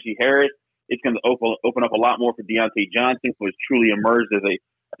for Najee Harris. It's going to open up a lot more for Deontay Johnson, who has truly emerged as a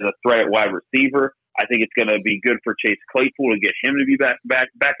threat at wide receiver. I think it's going to be good for Chase Claypool to get him to be back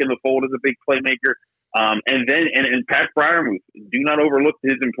in the fold as a big playmaker. And Pat Freiermuth, do not overlook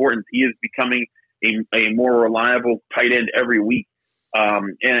his importance. He is becoming a more reliable tight end every week.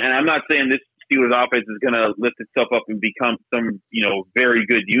 And I'm not saying this Steelers offense is going to lift itself up and become some, you know, very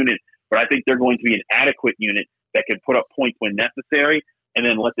good unit, but I think they're going to be an adequate unit that can put up points when necessary and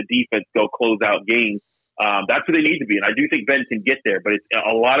then let the defense go close out games. That's what they need to be. And I do think Ben can get there, but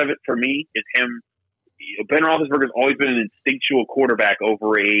a lot of it for me is him. Ben Roethlisberger has always been an instinctual quarterback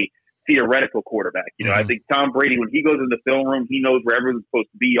over a theoretical quarterback. You know, I think Tom Brady, when he goes in the film room, he knows where everyone's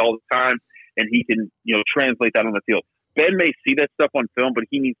supposed to be all the time, and he can, you know, translate that on the field. Ben may see that stuff on film, but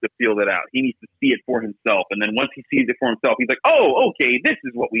he needs to feel that out. He needs to see it for himself. And then once he sees it for himself, he's like, oh, okay, this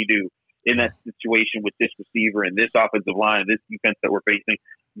is what we do in that situation with this receiver and this offensive line, this defense that we're facing.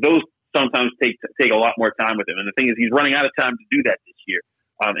 Those sometimes take a lot more time with him. And the thing is, he's running out of time to do that this year.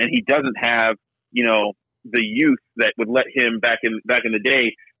 And he doesn't have, you know, the youth that would let him back in the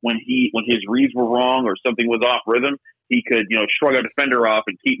day when his reads were wrong or something was off rhythm. He could, you know, shrug a defender off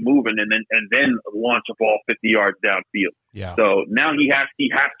and keep moving, and then launch a ball 50 yards downfield. Yeah. So now he has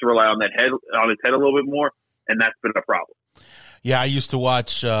to rely on his head a little bit more, and that's been a problem. Yeah, I used to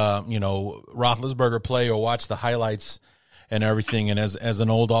watch, you know, Roethlisberger play or watch the highlights and everything. And as an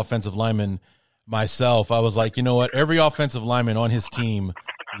old offensive lineman myself, I was like, you know what? Every offensive lineman on his team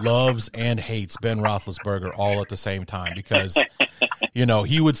loves and hates Ben Roethlisberger all at the same time, because you know,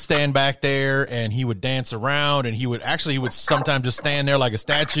 he would stand back there and he would dance around, and he would sometimes just stand there like a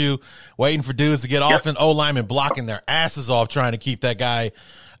statue waiting for dudes to get off, and O-linemen blocking their asses off trying to keep that guy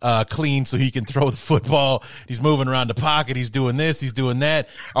clean so he can throw the football. He's moving around the pocket. He's doing this. He's doing that.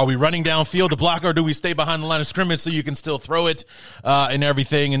 Are we running downfield to block, or do we stay behind the line of scrimmage so you can still throw it and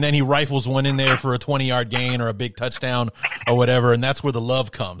everything? And then he rifles one in there for a 20-yard gain or a big touchdown or whatever, and that's where the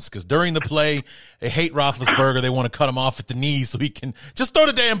love comes, because during the play, they hate Roethlisberger. They want to cut him off at the knees so he can just throw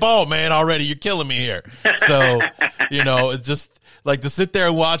the damn ball, man, already. You're killing me here. So, you know, it's just like to sit there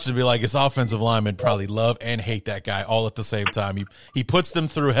and watch and be like, his offensive linemen probably love and hate that guy all at the same time. He puts them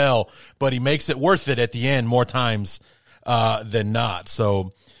through hell, but he makes it worth it at the end more times than not.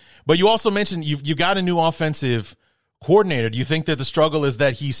 So, but you also mentioned you got a new offensive coordinator. Do you think that the struggle is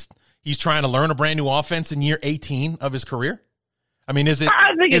that he's trying to learn a brand new offense in year 18 of his career? I mean, is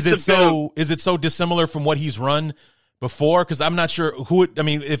it so dissimilar from what he's run before? Because I'm not sure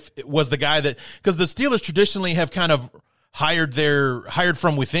if it was the guy that, because the Steelers traditionally have kind of hired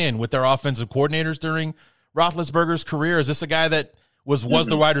from within with their offensive coordinators during Roethlisberger's career. Is this a guy that was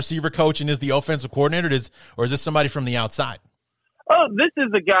the wide receiver coach and is the offensive coordinator, or is this somebody from the outside? Oh, this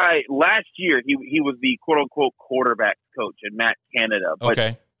is a guy. Last year, he was the quote unquote quarterback coach in Matt Canada. But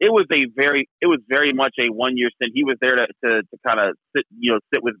okay. It was very much a 1 year stint. He was there to kind of sit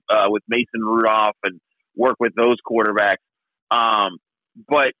with Mason Rudolph and work with those quarterbacks.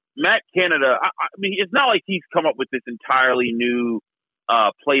 But Matt Canada, I mean, it's not like he's come up with this entirely new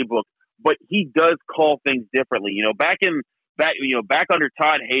playbook, but he does call things differently. Back under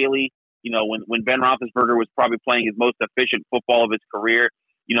Todd Haley, when Ben Roethlisberger was probably playing his most efficient football of his career,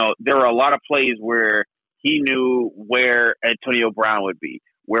 there were a lot of plays where he knew where Antonio Brown would be,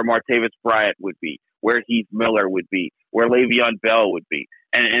 where Martavis Bryant would be, where Heath Miller would be, where Le'Veon Bell would be.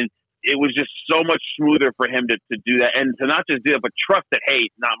 And it was just so much smoother for him to do that, and to not just do it, but trust that, hey,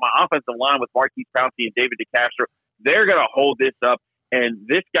 now my offensive line with Marquise Pouncey and David DeCastro, they're going to hold this up, and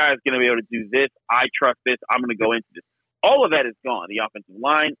this guy's going to be able to do this. I trust this. I'm going to go into this. All of that is gone. The offensive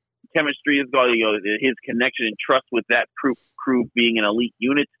line chemistry is gone. His connection and trust with that crew being an elite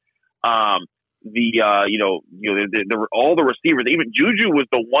unit. All the receivers, even Juju was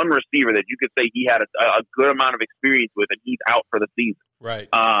the one receiver that you could say he had a good amount of experience with, and he's out for the season. Right.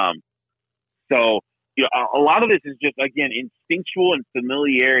 So a lot of this is just, again, instinctual and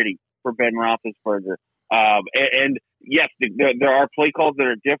familiarity for Ben Roethlisberger. And yes, there are play calls that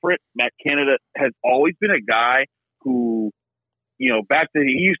are different. Matt Canada has always been a guy who, he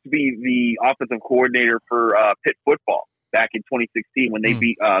used to be the offensive coordinator for Pitt football back in 2016 when they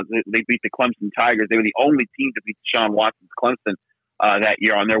beat the Clemson Tigers. They were the only team to beat Deshaun Watson's Clemson that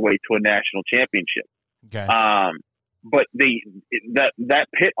year on their way to a national championship. Okay. But that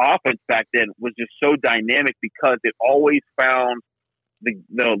Pitt offense back then was just so dynamic because it always found the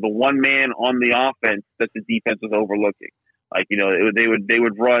one man on the offense that the defense was overlooking. Like, they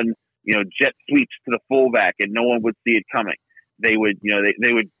would run, jet sweeps to the fullback and no one would see it coming. They would,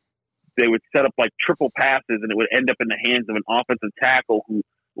 they would set up like triple passes and it would end up in the hands of an offensive tackle who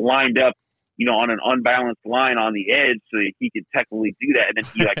lined up, on an unbalanced line on the edge so that he could technically do that. And then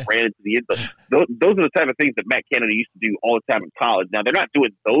he ran into the end zone. Those are the type of things that Matt Canada used to do all the time in college. Now they're not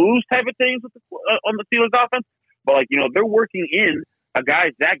doing those type of things on the Steelers offense, but they're working in a guy,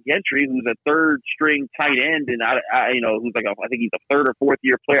 Zach Gentry, who's a third string tight end. And who's I think he's a third or fourth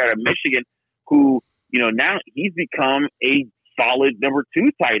year player out of Michigan who, now he's become a solid number 2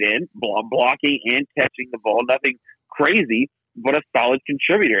 tight end, blocking and catching the ball. Nothing crazy, but a solid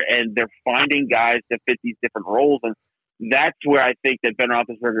contributor. And they're finding guys that fit these different roles. And that's where I think that Ben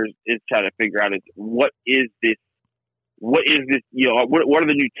Roethlisberger is trying to figure out is what is this, what are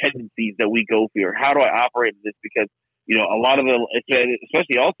the new tendencies that we go through? Or how do I operate in this? Because, a lot of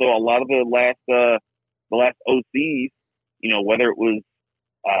especially also a lot of the last OCs, whether it was,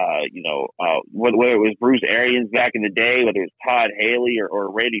 whether it was Bruce Arians back in the day, whether it was Todd Haley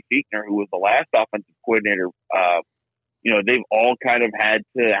or Randy Fichtner, who was the last offensive coordinator, they've all kind of had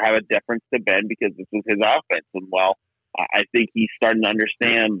to have a deference to Ben because this was his offense. And while I think he's starting to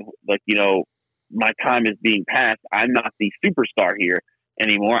understand, my time is being passed. I'm not the superstar here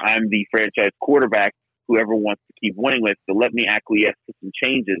anymore. I'm the franchise quarterback whoever wants to keep winning with. So let me acquiesce to some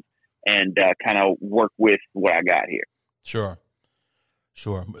changes and kind of work with what I got here. Sure.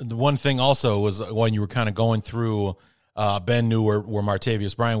 The one thing also was when you were kind of going through, Ben knew where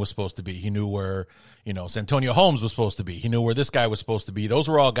Martavis Bryant was supposed to be. He knew where, Santonio Holmes was supposed to be. He knew where this guy was supposed to be. Those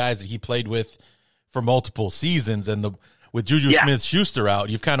were all guys that he played with for multiple seasons. And with Juju Smith-Schuster out,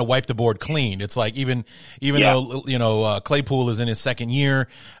 you've kind of wiped the board clean. It's like even though, Claypool is in his second year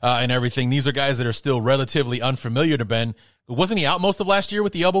and everything, these are guys that are still relatively unfamiliar to Ben. Wasn't he out most of last year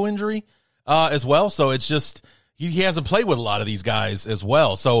with the elbow injury as well? So it's just he hasn't played with a lot of these guys as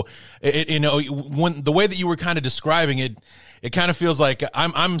well. So, when the way that you were kind of describing it, it kind of feels like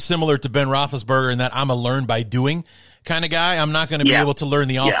I'm similar to Ben Roethlisberger in that I'm a learn by doing kind of guy. I'm not going to be able to learn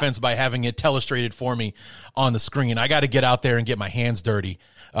the offense by having it telestrated for me on the screen. I got to get out there and get my hands dirty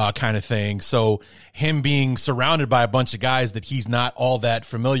kind of thing. So him being surrounded by a bunch of guys that he's not all that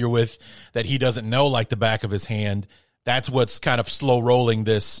familiar with, that he doesn't know like the back of his hand, that's what's kind of slow rolling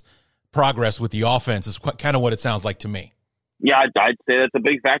this progress with the offense is kind of what it sounds like to me. Yeah, I'd say that's a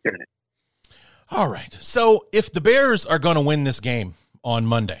big factor in it. All right. So if the Bears are going to win this game on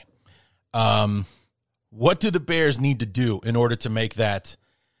Monday, what do the Bears need to do in order to make that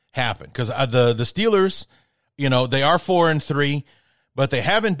happen? Because the Steelers, they are 4-3, but they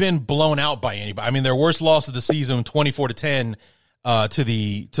haven't been blown out by anybody. I mean, their worst loss of the season, 24-10, to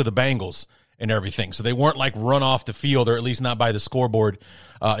the Bengals. and everything. So they weren't like run off the field, or at least not by the scoreboard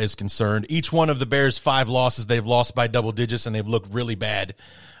is concerned. Each one of the Bears' 5 losses, they've lost by double digits, and they've looked really bad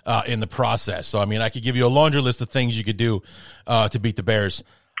in the process. So, I mean, I could give you a laundry list of things you could do to beat the Bears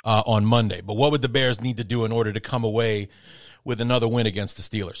on Monday. But what would the Bears need to do in order to come away with another win against the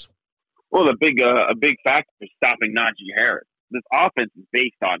Steelers? Well, a big factor is stopping Najee Harris. This offense is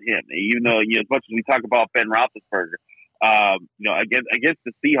based on him. Even though, as much as we talk about Ben Roethlisberger, against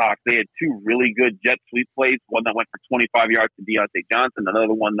the Seahawks, they had 2 really good jet sweep plays. One that went for 25 yards to Deontay Johnson,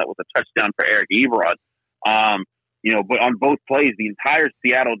 another one that was a touchdown for Eric Ebron. But on both plays, the entire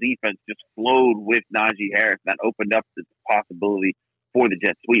Seattle defense just flowed with Najee Harris. That opened up the possibility for the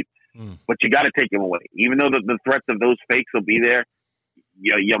jet sweep. But you got to take him away. Even though the threats of those fakes will be there,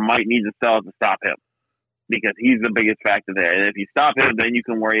 you might need to sell to stop him, because he's the biggest factor there. And if you stop him, then you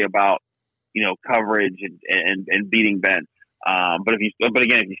can worry about, coverage and beating Ben. But if you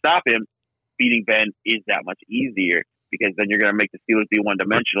stop him, beating Ben is that much easier, because then you're going to make the Steelers be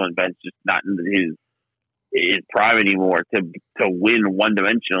one-dimensional, and Ben's just not in his prime anymore to win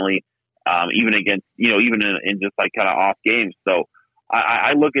one-dimensionally, even against, even in just like kind of off games. So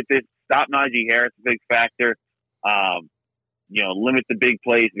I look at this, stop Najee Harris, a big factor. Limit the big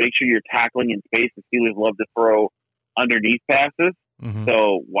plays. Make sure you're tackling in space. The Steelers love to throw underneath passes,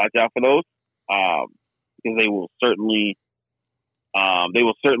 so watch out for those, because they will certainly try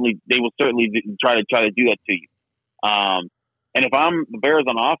to do that to you. And if I'm the Bears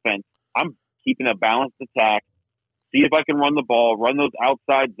on offense, I'm keeping a balanced attack. See if I can run the ball, run those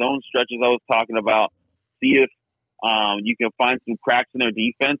outside zone stretches I was talking about. See if you can find some cracks in their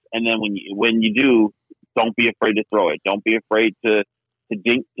defense, and then when you do, don't be afraid to throw it. Don't be afraid to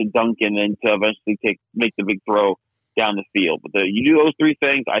dunk and then to eventually make the big throw down the field. But you do those 3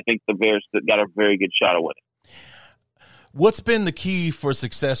 things, I think the Bears got a very good shot at winning. What's been the key for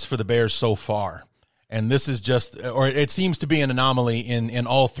success for the Bears so far? And this is it seems to be an anomaly in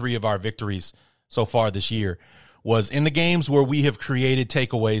all 3 of our victories so far this year, was in the games where we have created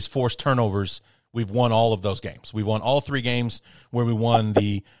takeaways, forced turnovers, we've won all of those games. We've won all 3 games where we won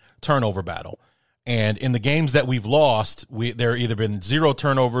the turnover battle. And in the games that we've lost, there either been 0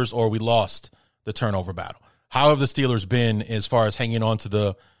 turnovers or we lost the turnover battle. How have the Steelers been as far as hanging on to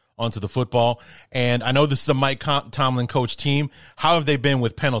the football? And I know this is a Mike Tomlin coach team. How have they been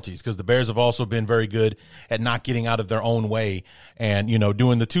with penalties? Because the Bears have also been very good at not getting out of their own way and,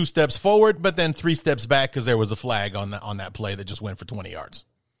 doing the 2 steps forward, but then 3 steps back because there was a flag on that play that just went for 20 yards.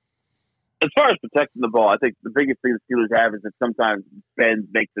 As far as protecting the ball, I think the biggest thing the Steelers have is that sometimes Ben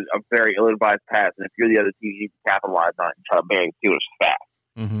makes a very ill-advised pass, and if you're the other team, you need to capitalize on it and try to bury the Steelers fast.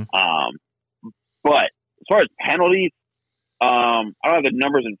 But as far as penalties, I don't have the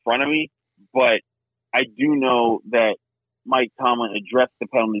numbers in front of me, but I do know that Mike Tomlin addressed the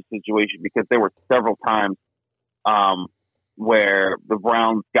penalty situation, because there were several times where the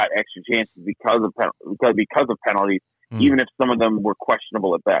Browns got extra chances because of penalties, even if some of them were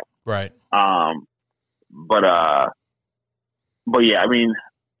questionable at best. Right. But yeah, I mean,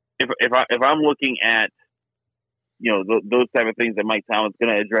 if I'm looking at those type of things that Mike Tomlin's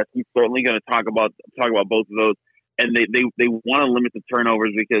going to address, he's certainly going to talk about both of those. And they want to limit the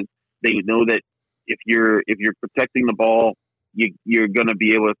turnovers, because they know that if you're protecting the ball, you're going to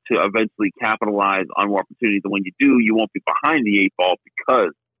be able to eventually capitalize on more opportunities. And when you do, you won't be behind the 8 ball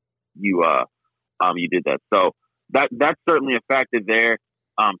because you did that. So that's certainly a factor there.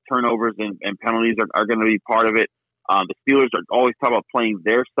 Turnovers and penalties are going to be part of it. The Steelers are always talking about playing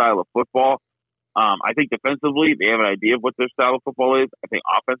their style of football. I think defensively, they have an idea of what their style of football is. I think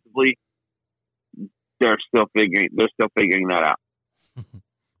offensively, they're still figuring that out.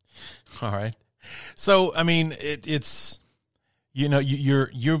 All right. So, I mean, it's you're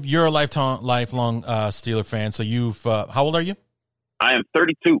a lifelong Steeler fan. So how old are you? I am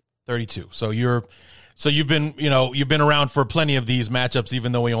 32. 32. So you've been around for plenty of these matchups,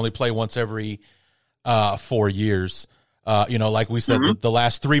 even though we only play once every 4 years. Like we said, the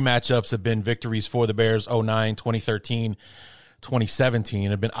last 3 matchups have been victories for the Bears: 2009, 2013,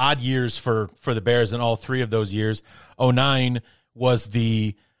 2017. Have been odd years for the Bears in all 3 of those years. 2009 was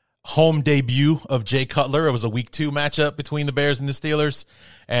the home debut of Jay Cutler. It was a week 2 matchup between the Bears and the Steelers,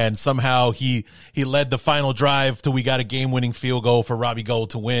 and somehow he led the final drive till we got a game-winning field goal for Robbie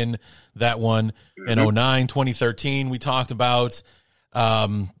Gould to win that one. In 2009, 2013, we talked about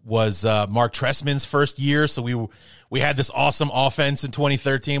was Mark Trestman's first year. So we had this awesome offense in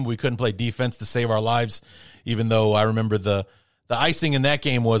 2013, but we couldn't play defense to save our lives, even though I remember the icing in that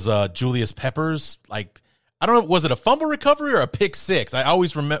game was Julius Peppers. I don't know, was it a fumble recovery or a pick 6? I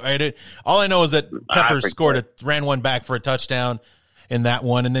always remember it. All I know is that Peppers ran one back for a touchdown. in that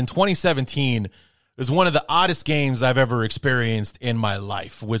one. And then 2017 was one of the oddest games I've ever experienced in my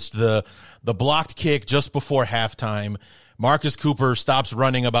life, which the blocked kick just before halftime, Marcus Cooper stops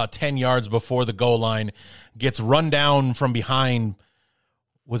running about 10 yards before the goal line, gets run down from behind.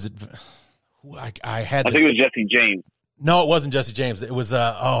 Was it? I think it was Jesse James. No, it wasn't Jesse James. It was,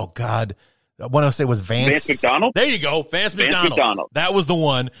 oh, God. I want to say it was Vance McDonald? There you go. Vance McDonald. That was the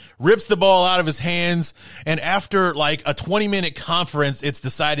one. Rips the ball out of his hands. And after like a 20-minute conference, it's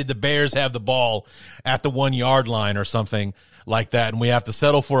decided the Bears have the ball at the 1 yard line or something like that. And we have to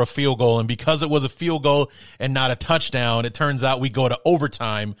settle for a field goal. And because it was a field goal and not a touchdown, it turns out we go to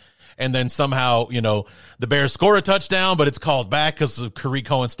overtime. And then somehow, the Bears score a touchdown, but it's called back because Kareem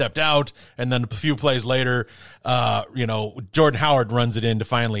Cohen stepped out. And then a few plays later, Jordan Howard runs it in to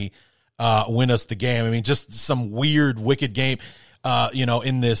finally win us the game. I mean, just some weird, wicked game,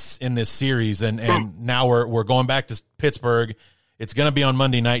 in this series. And now we're going back to Pittsburgh. It's going to be on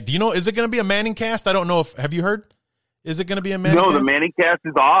Monday night. Do you know, is it going to be a Manning cast? I don't know have you heard? Is it going to be a Manning cast? No, the Manning cast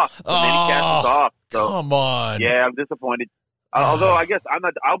is off. Manning cast is off. So, come on. Yeah, I'm disappointed. Although I guess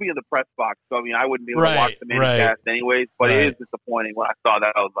I'll be in the press box. So, I mean, I wouldn't be able to watch the Manning cast anyways, but it is disappointing when I saw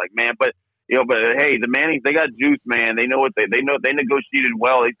that. I was like, man, but hey, the Mannings, they got juice, man. They know what they negotiated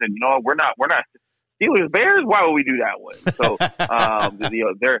well. They said, we're not Steelers Bears. Why would we do that way? So,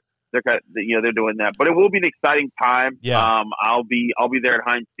 they're doing that, but it will be an exciting time. Yeah. I'll be there at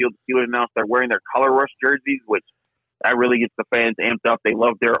Heinz Field. The Steelers announced they're wearing their color rush jerseys, which that really gets the fans amped up. They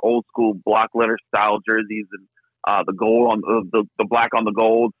love their old school block letter style jerseys and the gold on the black on the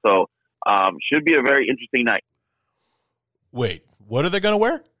gold. So, should be a very interesting night. Wait, what are they going to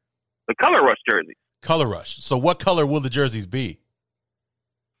wear? The color rush jerseys. Color rush. So what color will the jerseys be?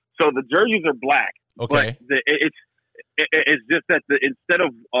 So the jerseys are black. Okay. But it's just that instead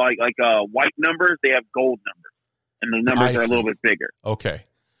of like white numbers, they have gold numbers, and the numbers are a little bit bigger. Okay.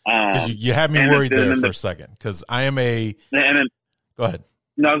 You had me worried there for a second because I am a. And then go ahead.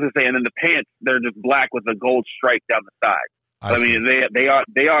 No, I was gonna say, and then the pants, they're just black with a gold stripe down the side. I mean,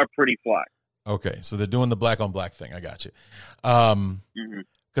 they are pretty fly. Okay, so they're doing the black on black thing. I got you.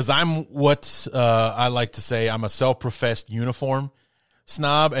 Because I'm what I like to say, I'm a self-professed uniform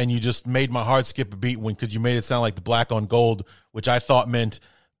snob, and you just made my heart skip a beat because you made it sound like the black on gold, which I thought meant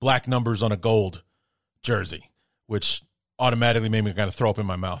black numbers on a gold jersey, which automatically made me kind of throw up in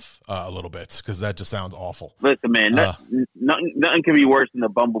my mouth a little bit because that just sounds awful. Listen, man, nothing can be worse than the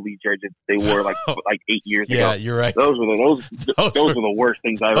Bumblebee jerseys they wore like 8 years ago. Yeah, you're right. Those were the worst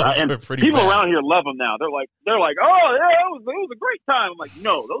things I ever. And people bad. Around here love them now. They're like, oh yeah, it was a great time. I'm like,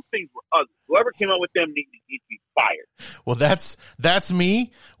 no, those things were ugly. Whoever came up with them needs to be fired. Well, that's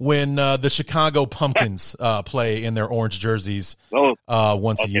me when the Chicago Pumpkins play in their orange jerseys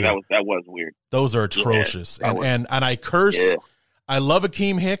once a year. That was weird. Those are atrocious, yeah, and I curse. Yeah. I love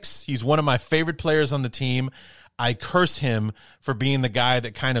Akeem Hicks. He's one of my favorite players on the team. I curse him for being the guy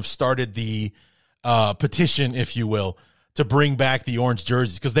that kind of started the petition, if you will, to bring back the orange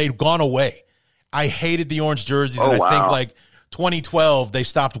jerseys because they'd gone away. I hated the orange jerseys, and I think like 2012 they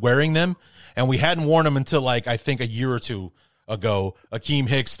stopped wearing them, and we hadn't worn them until like I think a year or two ago. Akeem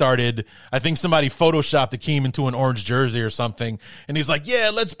Hicks started, I think somebody photoshopped Akeem into an orange jersey or something, and he's like,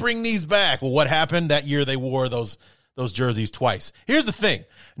 yeah, let's bring these back. Well, what happened? That year they wore those jerseys twice. Here's the thing.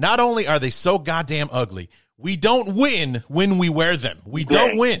 Not only are they so goddamn ugly, we don't win when we wear them. We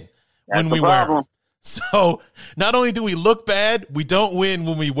don't win when we wear them. So not only do we look bad, we don't win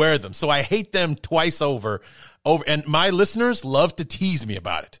when we wear them. So I hate them twice over. And my listeners love to tease me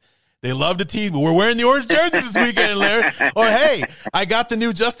about it. They love to tease me. We're wearing the orange jerseys this weekend, Larry. Or, hey, I got the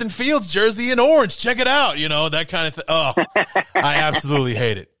new Justin Fields jersey in orange. Check it out. That kind of thing. Oh, I absolutely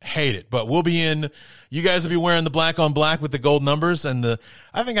hate it. Hate it. But we'll be in. You guys will be wearing the black on black with the gold numbers. And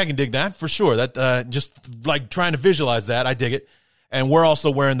I think I can dig that for sure. That just like trying to visualize that. I dig it. And we're also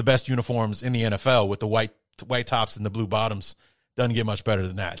wearing the best uniforms in the NFL with the white tops and the blue bottoms. Doesn't get much better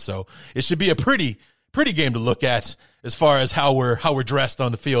than that. So it should be a pretty game to look at as far as how we're dressed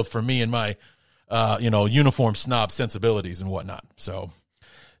on the field for me and my uniform snob sensibilities and whatnot. So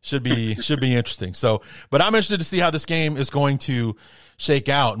should be interesting. So, but I'm interested to see how this game is going to shake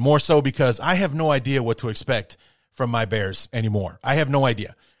out, more so because I have no idea what to expect from my Bears anymore. I have no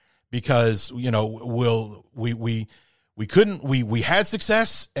idea because we had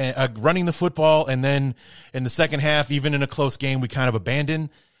success running the football, and then in the second half, even in a close game, we kind of abandoned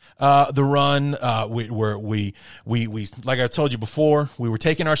the run. We like I told you before, we were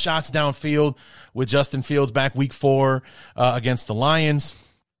taking our shots downfield with Justin Fields back week 4 against the Lions,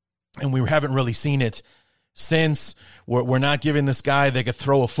 and we haven't really seen it since. We're not giving this guy that could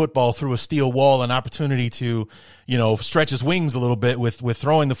throw a football through a steel wall an opportunity to, stretch his wings a little bit with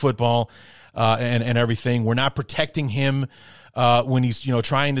throwing the football and everything. We're not protecting him when he's,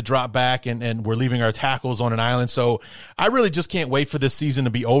 trying to drop back, and we're leaving our tackles on an island. So I really just can't wait for this season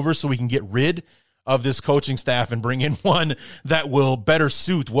to be over so we can get rid of this coaching staff and bring in one that will better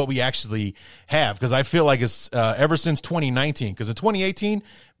suit what we actually have. Because I feel like it's ever since 2019, because in 2018,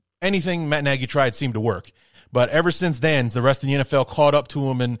 anything Matt Nagy tried seemed to work. But ever since then, the rest of the NFL caught up to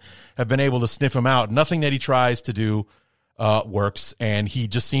him and have been able to sniff him out. Nothing that he tries to do works, and he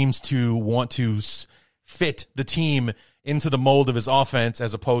just seems to want to fit the team into the mold of his offense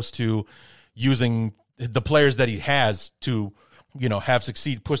as opposed to using the players that he has to, have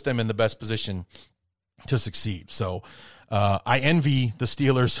succeed, push them in the best position to succeed. So I envy the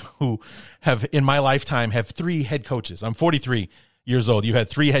Steelers, who have, in my lifetime, have 3 head coaches. I'm 43 years old. You had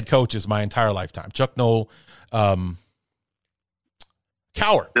 3 head coaches my entire lifetime. Chuck Noll, Bill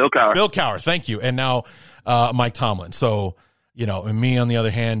Cowher. Thank you. And now Mike Tomlin. So, and me on the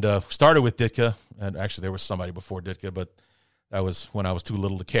other hand, started with Ditka, and actually there was somebody before Ditka, but that was when I was too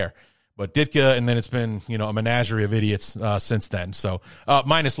little to care. But Ditka, and then it's been, a menagerie of idiots since then. So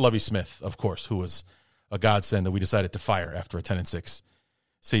minus Lovie Smith, of course, who was a godsend that we decided to fire after a 10-6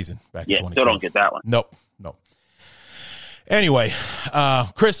 season back in 2012. Still don't get that one. Nope. Anyway,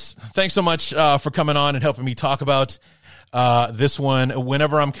 Chris, thanks so much for coming on and helping me talk about this one.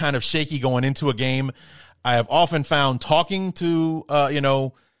 Whenever I'm kind of shaky going into a game, I have often found talking to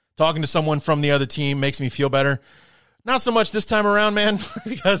someone from the other team makes me feel better. Not so much this time around, man,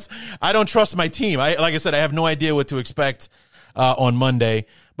 because I don't trust my team. Like I said, I have no idea what to expect on Monday,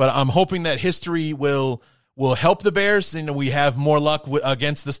 but I'm hoping that history will help the Bears. We have more luck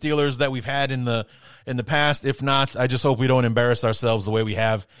against the Steelers that we've had in the past. If not, I just hope we don't embarrass ourselves the way we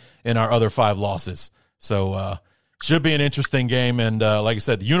have in our other 5 losses. So should be an interesting game, and like I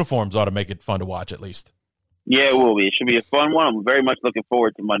said, the uniforms ought to make it fun to watch at least. Yeah, it will be. It should be a fun one. I'm very much looking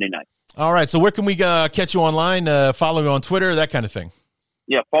forward to Monday night. All right, so where can we catch you online, follow you on Twitter, that kind of thing?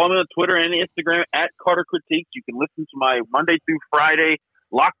 Yeah, follow me on Twitter and Instagram at Carter Critiques. You can listen to my Monday through Friday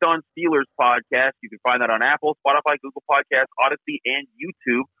Locked On Steelers podcast. You can find that on Apple, Spotify, Google Podcasts, Odyssey, and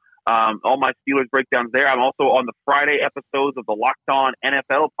YouTube. All my Steelers breakdowns there. I'm also on the Friday episodes of the Locked On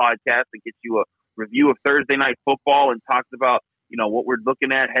NFL podcast that gets you a review of Thursday Night Football and talks about, what we're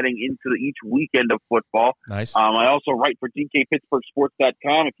looking at heading into each weekend of football. Nice. I also write for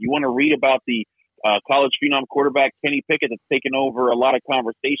DKPittsburghSports.com. If you want to read about the college phenom quarterback Kenny Pickett that's taken over a lot of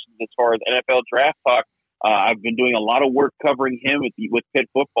conversations as far as NFL draft talk, I've been doing a lot of work covering him with Pitt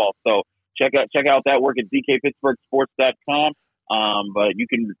football. So check out that work at DKPittsburghSports.com. But you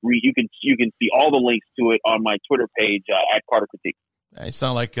can see all the links to it on my Twitter page at Carter Critique. You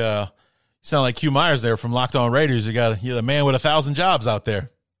sound like Hugh Myers there from Locked On Raiders. You're the man with 1,000 jobs out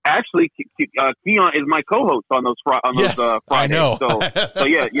there. Actually, Keon is my co-host on those Fridays. I know. So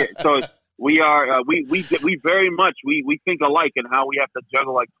yeah. So we are we very much we think alike in how we have to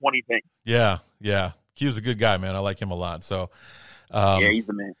juggle like 20 things. Yeah. Q's a good guy, man. I like him a lot. So yeah, he's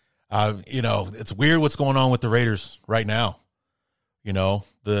the man. It's weird what's going on with the Raiders right now. The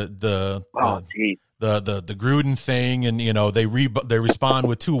Gruden thing, and they respond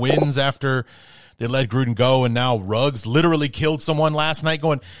with 2 wins after they let Gruden go, and now Ruggs literally killed someone last night.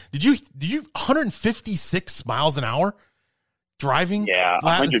 Did you 156 miles an hour driving? Yeah,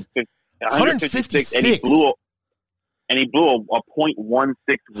 156. And he blew a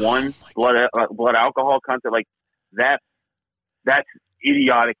 .161 blood alcohol content. Like that's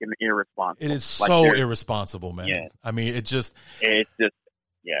idiotic and irresponsible. It is so irresponsible, man. Yeah. I mean, it's just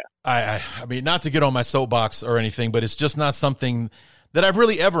yeah. I mean, not to get on my soapbox or anything, but it's just not something that I've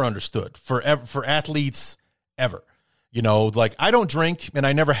really ever understood for athletes ever. Like I don't drink and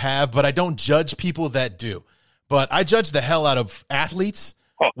I never have, but I don't judge people that do. But I judge the hell out of athletes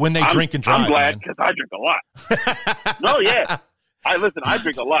when they drink and drive. I'm glad because I drink a lot. No, yeah. I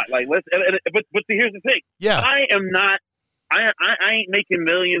drink a lot. Like, but see, here's the thing. Yeah. I am not. I ain't making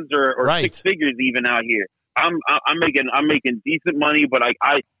millions or right. 6 figures even out here. I'm making decent money, but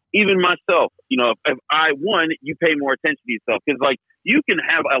I even myself, if you pay more attention to yourself, because like you can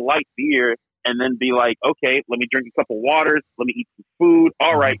have a light beer and then be like, okay, let me drink a couple waters, let me eat some food.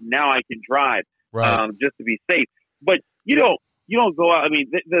 All right, now I can drive, right. Just to be safe. But you don't go out. I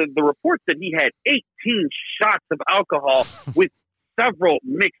mean, the reports that he had 18 shots of alcohol with several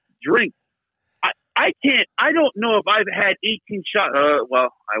mixed drinks. I don't know if I've had 18 shots.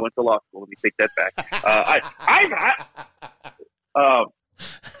 Well, I went to law school. Let me take that back.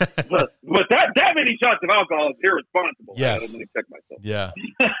 But that many shots of alcohol is irresponsible. Yes. I'm going to check myself. Yeah.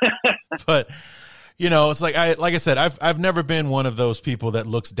 But, it's like I said, I've never been one of those people that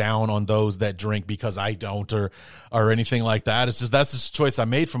looks down on those that drink because I don't or anything like that. It's just that's just a choice I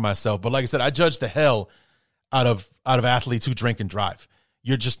made for myself. But like I said, I judge the hell out of athletes who drink and drive.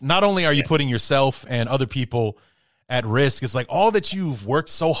 You're just not only are you putting yourself and other people at risk, it's like all that you've worked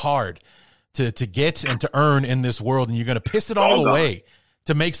so hard to get and to earn in this world, and you're going to piss it all away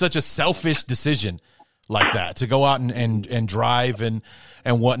to make such a selfish decision like that, to go out and drive and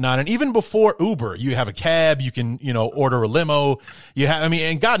whatnot. And even before Uber, you have a cab, you can, order a limo.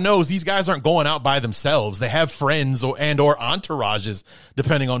 And God knows these guys aren't going out by themselves. They have friends or entourages,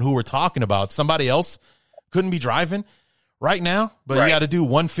 depending on who we're talking about. Somebody else couldn't be driving right now, but you got to do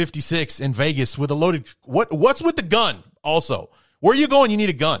 156 in Vegas with a loaded, what's with the gun also? Where are you going? You need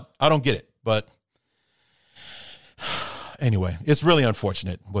a gun. I don't get it, but anyway, it's really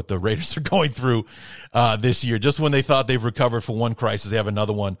unfortunate what the Raiders are going through this year. Just when they thought they've recovered from one crisis, they have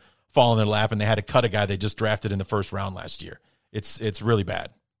another one fall in their lap, and they had to cut a guy they just drafted in the first round last year. It's really bad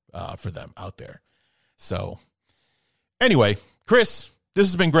for them out there. So anyway, Chris, this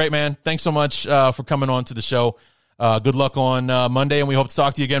has been great, man. Thanks so much for coming on to the show. Good luck on Monday, and we hope to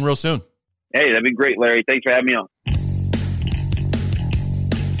talk to you again real soon. Hey, that'd be great, Larry. Thanks for having me on.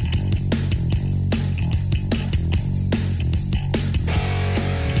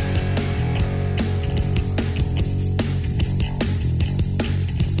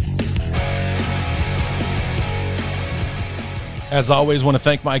 As always, want to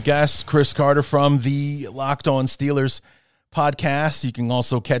thank my guest, Chris Carter from the Locked On Steelers podcast. You can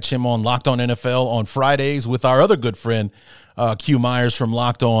also catch him on Locked On NFL on Fridays with our other good friend, Q Myers from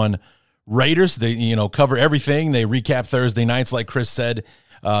Locked On Raiders. They, cover everything. They recap Thursday nights, like Chris said,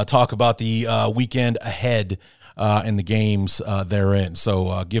 talk about the weekend ahead and the games therein.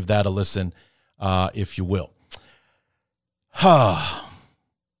 So give that a listen if you will.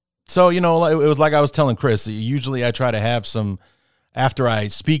 So, it was like I was telling Chris, usually I try to have some, after I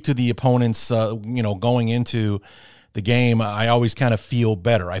speak to the opponents, going into the game, I always kind of feel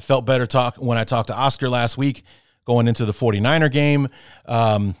better. I felt better when I talked to Oscar last week going into the 49er game.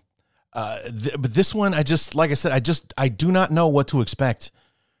 But this one, I do not know what to expect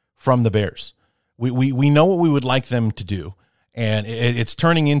from the Bears. We know what we would like them to do. And it's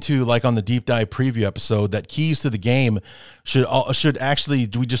turning into, like on the deep dive preview episode, that keys to the game should actually,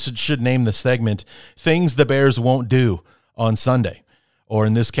 we just should name the segment "Things the Bears Won't Do" on Sunday, or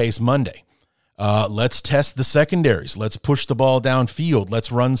in this case, Monday. Let's test the secondaries. Let's push the ball downfield.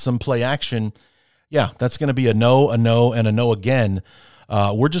 Let's run some play action. Yeah, that's going to be a no, and a no again.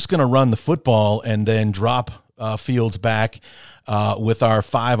 We're just going to run the football and then drop Fields back with our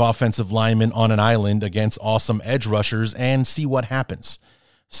 5 offensive linemen on an island against awesome edge rushers and see what happens.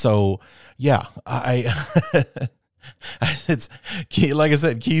 So, yeah, it's like I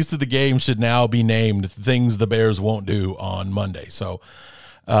said, keys to the game should now be named "Things the Bears Won't Do" on Monday. So,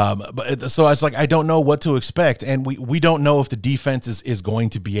 so it's like I don't know what to expect, and we don't know if the defense is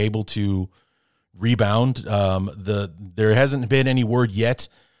going to be able to rebound. There hasn't been any word yet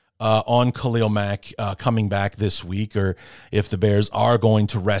on Khalil Mack coming back this week, or if the Bears are going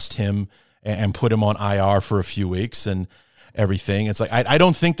to rest him and put him on IR for a few weeks and everything. It's like I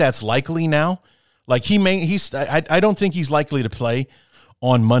don't think that's likely now. Like I don't think he's likely to play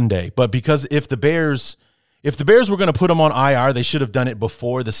on Monday. But because if the Bears were going to put him on IR, they should have done it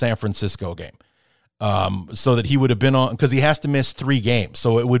before the San Francisco game. So that he would have been on, because he has to miss 3 games.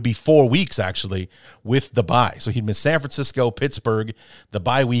 So it would be 4 weeks actually with the bye. So he'd miss San Francisco, Pittsburgh, the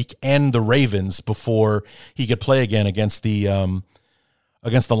bye week, and the Ravens before he could play again against the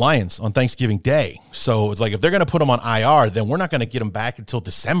Lions on Thanksgiving Day. So it's like, if they're going to put him on IR, then we're not going to get him back until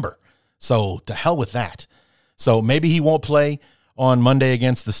December. So to hell with that. So maybe he won't play on Monday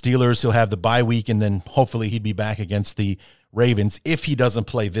against the Steelers. He'll have the bye week, and then hopefully he'd be back against the Ravens if he doesn't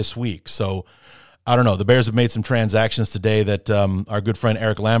play this week. So I don't know. The Bears have made some transactions today that our good friend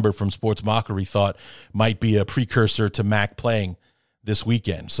Eric Lambert from Sports Mockery thought might be a precursor to Mac playing this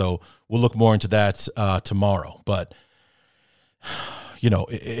weekend. So we'll look more into that tomorrow. But,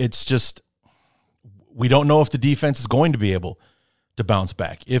 it's just, we don't know if the defense is going to be able to bounce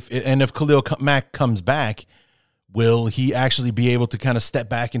back. If Khalil Mack comes back, will he actually be able to kind of step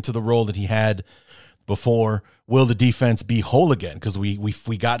back into the role that he had before? Will the defense be whole again? Because we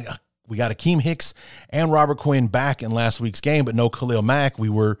got Akeem Hicks and Robert Quinn back in last week's game, but no Khalil Mack. We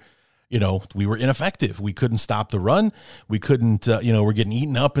were, we were ineffective. We couldn't stop the run. We couldn't, we're getting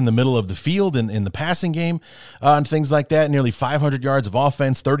eaten up in the middle of the field in the passing game and things like that. Nearly 500 yards of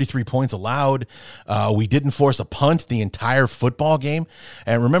offense, 33 points allowed. We didn't force a punt the entire football game.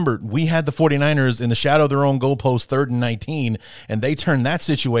 And remember, we had the 49ers in the shadow of their own goalpost, 3rd and 19, and they turned that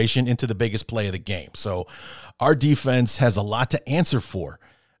situation into the biggest play of the game. So our defense has a lot to answer for.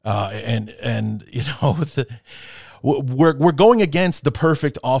 We're going against the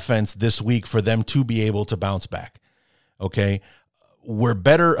perfect offense this week for them to be able to bounce back. Okay. We're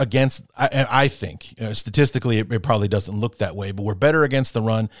better against, I think, statistically, it probably doesn't look that way, but we're better against the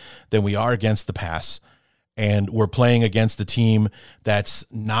run than we are against the pass. And we're playing against a team that's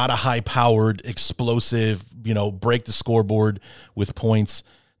not a high-powered, explosive, break the scoreboard with points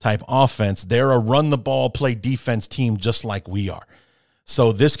type offense. They're a run-the-ball, play defense team just like we are.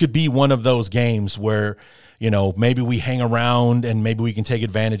 So this could be one of those games where, maybe we hang around and maybe we can take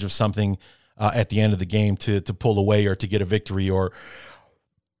advantage of something at the end of the game to pull away or to get a victory or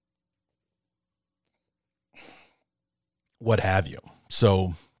what have you.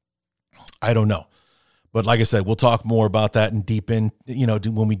 So I don't know. But like I said, we'll talk more about that and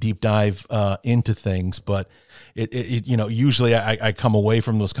when we deep dive into things. But usually I come away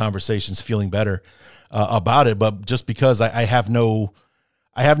from those conversations feeling better about it. But just because I have no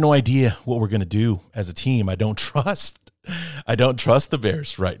idea what we're going to do as a team. I don't trust the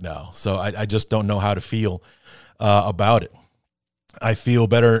Bears right now. So I just don't know how to feel about it. I feel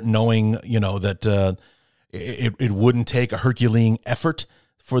better knowing, that it wouldn't take a Herculean effort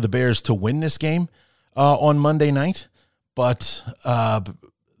for the Bears to win this game on Monday night. But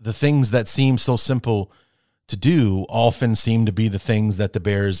the things that seem so simple to do often seem to be the things that the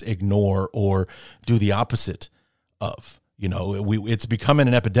Bears ignore or do the opposite of. It's becoming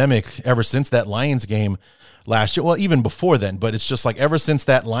an epidemic ever since that Lions game last year. Well, even before then, but it's just like ever since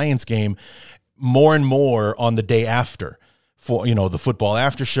that Lions game, more and more on the day after for, the football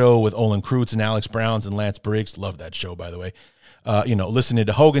after show with Olin Kreutz and Alex Browns and Lance Briggs. Love that show, by the way. Listening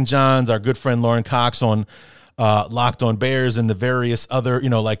to Hogan Johns, our good friend Lauren Cox on Locked on Bears and the various other,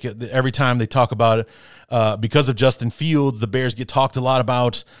 every time they talk about it, because of Justin Fields, the Bears get talked a lot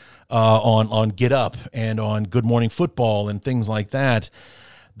about on Get Up and on Good Morning Football and things like that.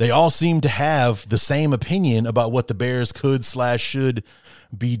 They all seem to have the same opinion about what the Bears could/should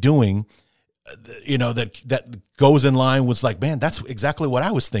be doing. That goes in line with like, man, that's exactly what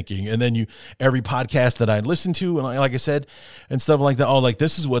I was thinking. And then every podcast that I listen to, and like I said, and stuff like that,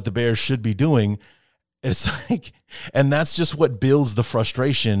 this is what the Bears should be doing. It's like, and that's just what builds the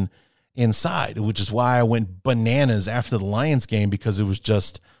frustration inside, which is why I went bananas after the Lions game, because it was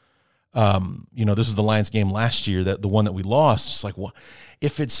just, this was the Lions game last year, that the one that we lost. Just like, well,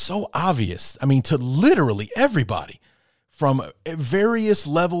 if it's so obvious, to literally everybody from various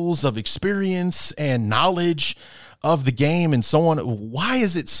levels of experience and knowledge of the game and so on, why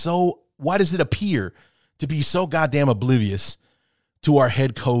does it appear to be so goddamn oblivious to our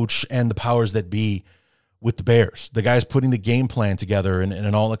head coach and the powers that be with the Bears, the guys putting the game plan together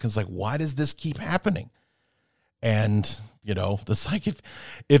and all that? It's like, why does this keep happening? And, it's like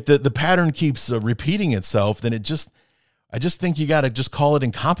if the pattern keeps repeating itself, then I just think you got to just call it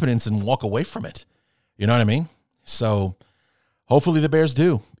incompetence and walk away from it. You know what I mean? So hopefully the Bears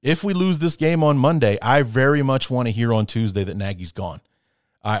do. If we lose this game on Monday, I very much want to hear on Tuesday that Nagy's gone.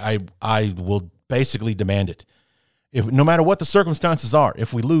 I will basically demand it. No matter what the circumstances are,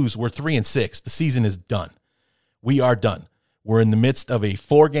 if we lose, we're 3-6. The season is done. We are done. We're in the midst of a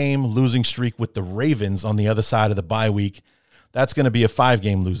 4-game losing streak with the Ravens on the other side of the bye week. That's going to be a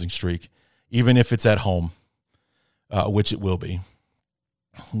 5-game losing streak, even if it's at home, which it will be.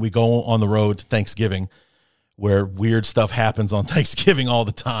 We go on the road to Thanksgiving, where weird stuff happens on Thanksgiving all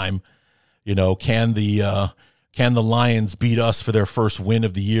the time. Can the Lions beat us for their first win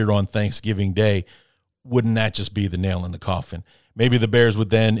of the year on Thanksgiving Day? Wouldn't that just be the nail in the coffin? Maybe the Bears would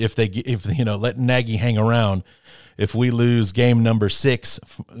then, if let Nagy hang around, if we lose game number 6,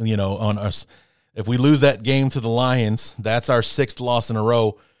 on us, if we lose that game to the Lions, that's our 6th loss in a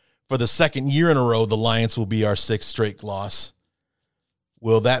row. For the 2nd year in a row, the Lions will be our 6th straight loss.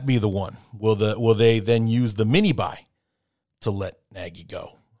 Will that be the one? Will they then use the mini bye to let Nagy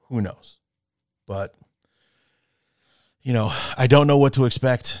go? Who knows? But I don't know what to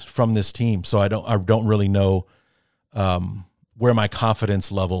expect from this team, so I don't really know where my confidence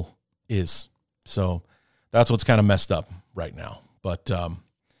level is. So that's what's kind of messed up right now. But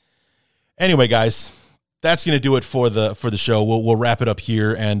anyway, guys, that's going to do it for the show. We'll wrap it up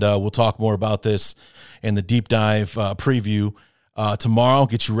here, and we'll talk more about this in the deep dive preview tomorrow,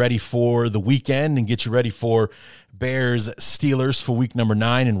 get you ready for the weekend and get you ready for Bears-Steelers for week number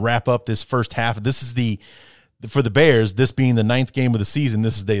 9 and wrap up this first half. This is for the Bears, this being the 9th game of the season,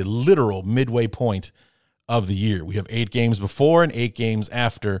 this is the literal midway point of the year. We have 8 games before and 8 games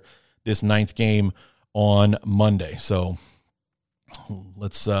after this 9th game on Monday. So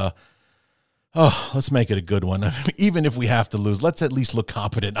let's make it a good one. Even if we have to lose, let's at least look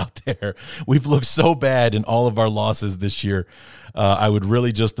competent out there. We've looked so bad in all of our losses this year. I would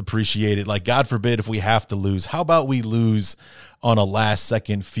really just appreciate it. Like, God forbid if we have to lose, how about we lose on a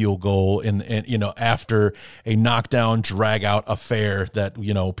last-second field goal and after a knockdown, drag-out affair that,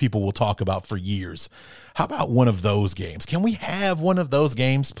 people will talk about for years. How about one of those games? Can we have one of those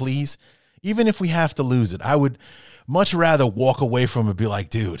games, please? Even if we have to lose it, I would much rather walk away from it and be like,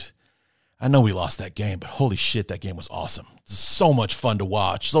 dude, I know we lost that game, but holy shit, that game was awesome. It's so much fun to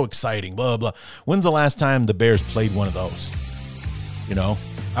watch, so exciting, blah, blah. When's the last time the Bears played one of those?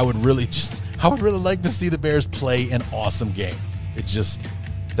 I would really like to see the Bears play an awesome game.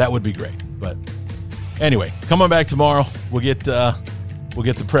 That would be great. But anyway, come on back tomorrow. We'll get the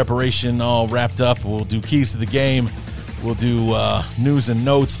preparation all wrapped up. We'll do keys to the game. We'll do news and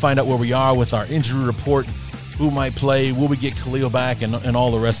notes, find out where we are with our injury report, who might play, will we get Khalil back, and all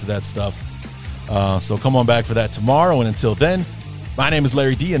the rest of that stuff. So come on back for that tomorrow. And until then, my name is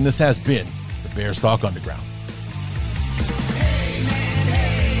Larry D, and this has been the Bears Talk Underground.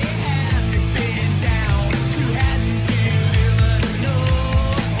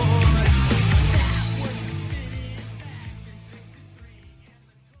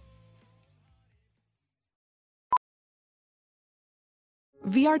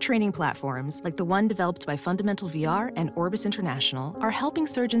 VR training platforms, like the one developed by Fundamental VR and Orbis International, are helping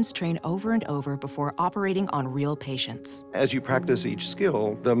surgeons train over and over before operating on real patients. As you practice each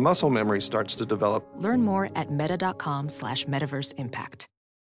skill, the muscle memory starts to develop. Learn more at meta.com/metaverseimpact.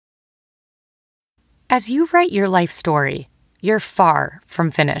 As you write your life story, you're far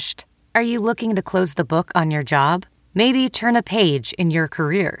from finished. Are you looking to close the book on your job? Maybe turn a page in your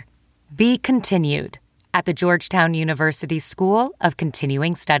career? Be continued at the Georgetown University School of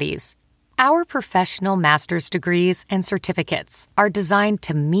Continuing Studies. Our professional master's degrees and certificates are designed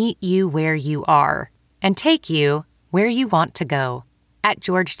to meet you where you are and take you where you want to go. At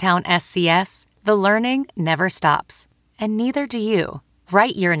Georgetown SCS, the learning never stops, and neither do you.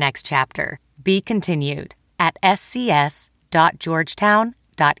 Write your next chapter. Be continued at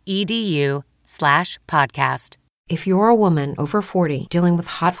scs.georgetown.edu/podcast. If you're a woman over 40 dealing with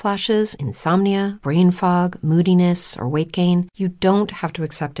hot flashes, insomnia, brain fog, moodiness, or weight gain, you don't have to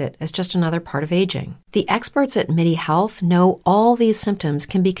accept it as just another part of aging. The experts at MIDI Health know all these symptoms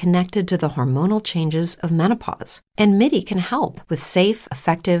can be connected to the hormonal changes of menopause. And MIDI can help with safe,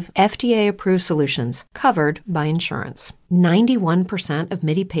 effective, FDA-approved solutions covered by insurance. 91% of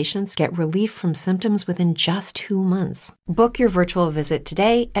MIDI patients get relief from symptoms within just 2 months. Book your virtual visit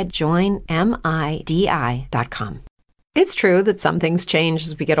today at joinmidi.com. It's true that some things change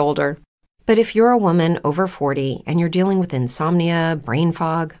as we get older. But if you're a woman over 40 and you're dealing with insomnia, brain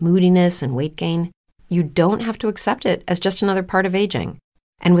fog, moodiness, and weight gain, you don't have to accept it as just another part of aging.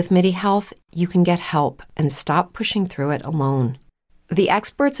 And with MIDI Health, you can get help and stop pushing through it alone. The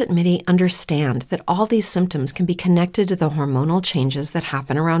experts at MIDI understand that all these symptoms can be connected to the hormonal changes that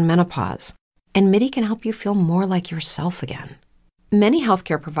happen around menopause, and MIDI can help you feel more like yourself again. Many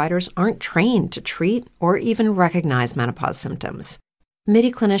healthcare providers aren't trained to treat or even recognize menopause symptoms.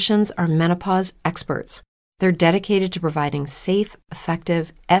 MIDI clinicians are menopause experts. They're dedicated to providing safe,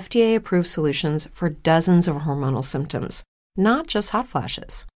 effective, FDA-approved solutions for dozens of hormonal symptoms, not just hot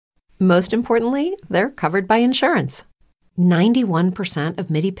flashes. Most importantly, they're covered by insurance. 91% of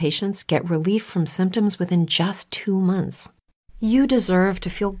MIDI patients get relief from symptoms within just 2 months. You deserve to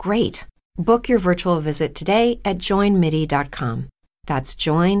feel great. Book your virtual visit today at joinmidi.com. That's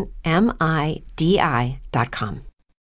joinmidi.com.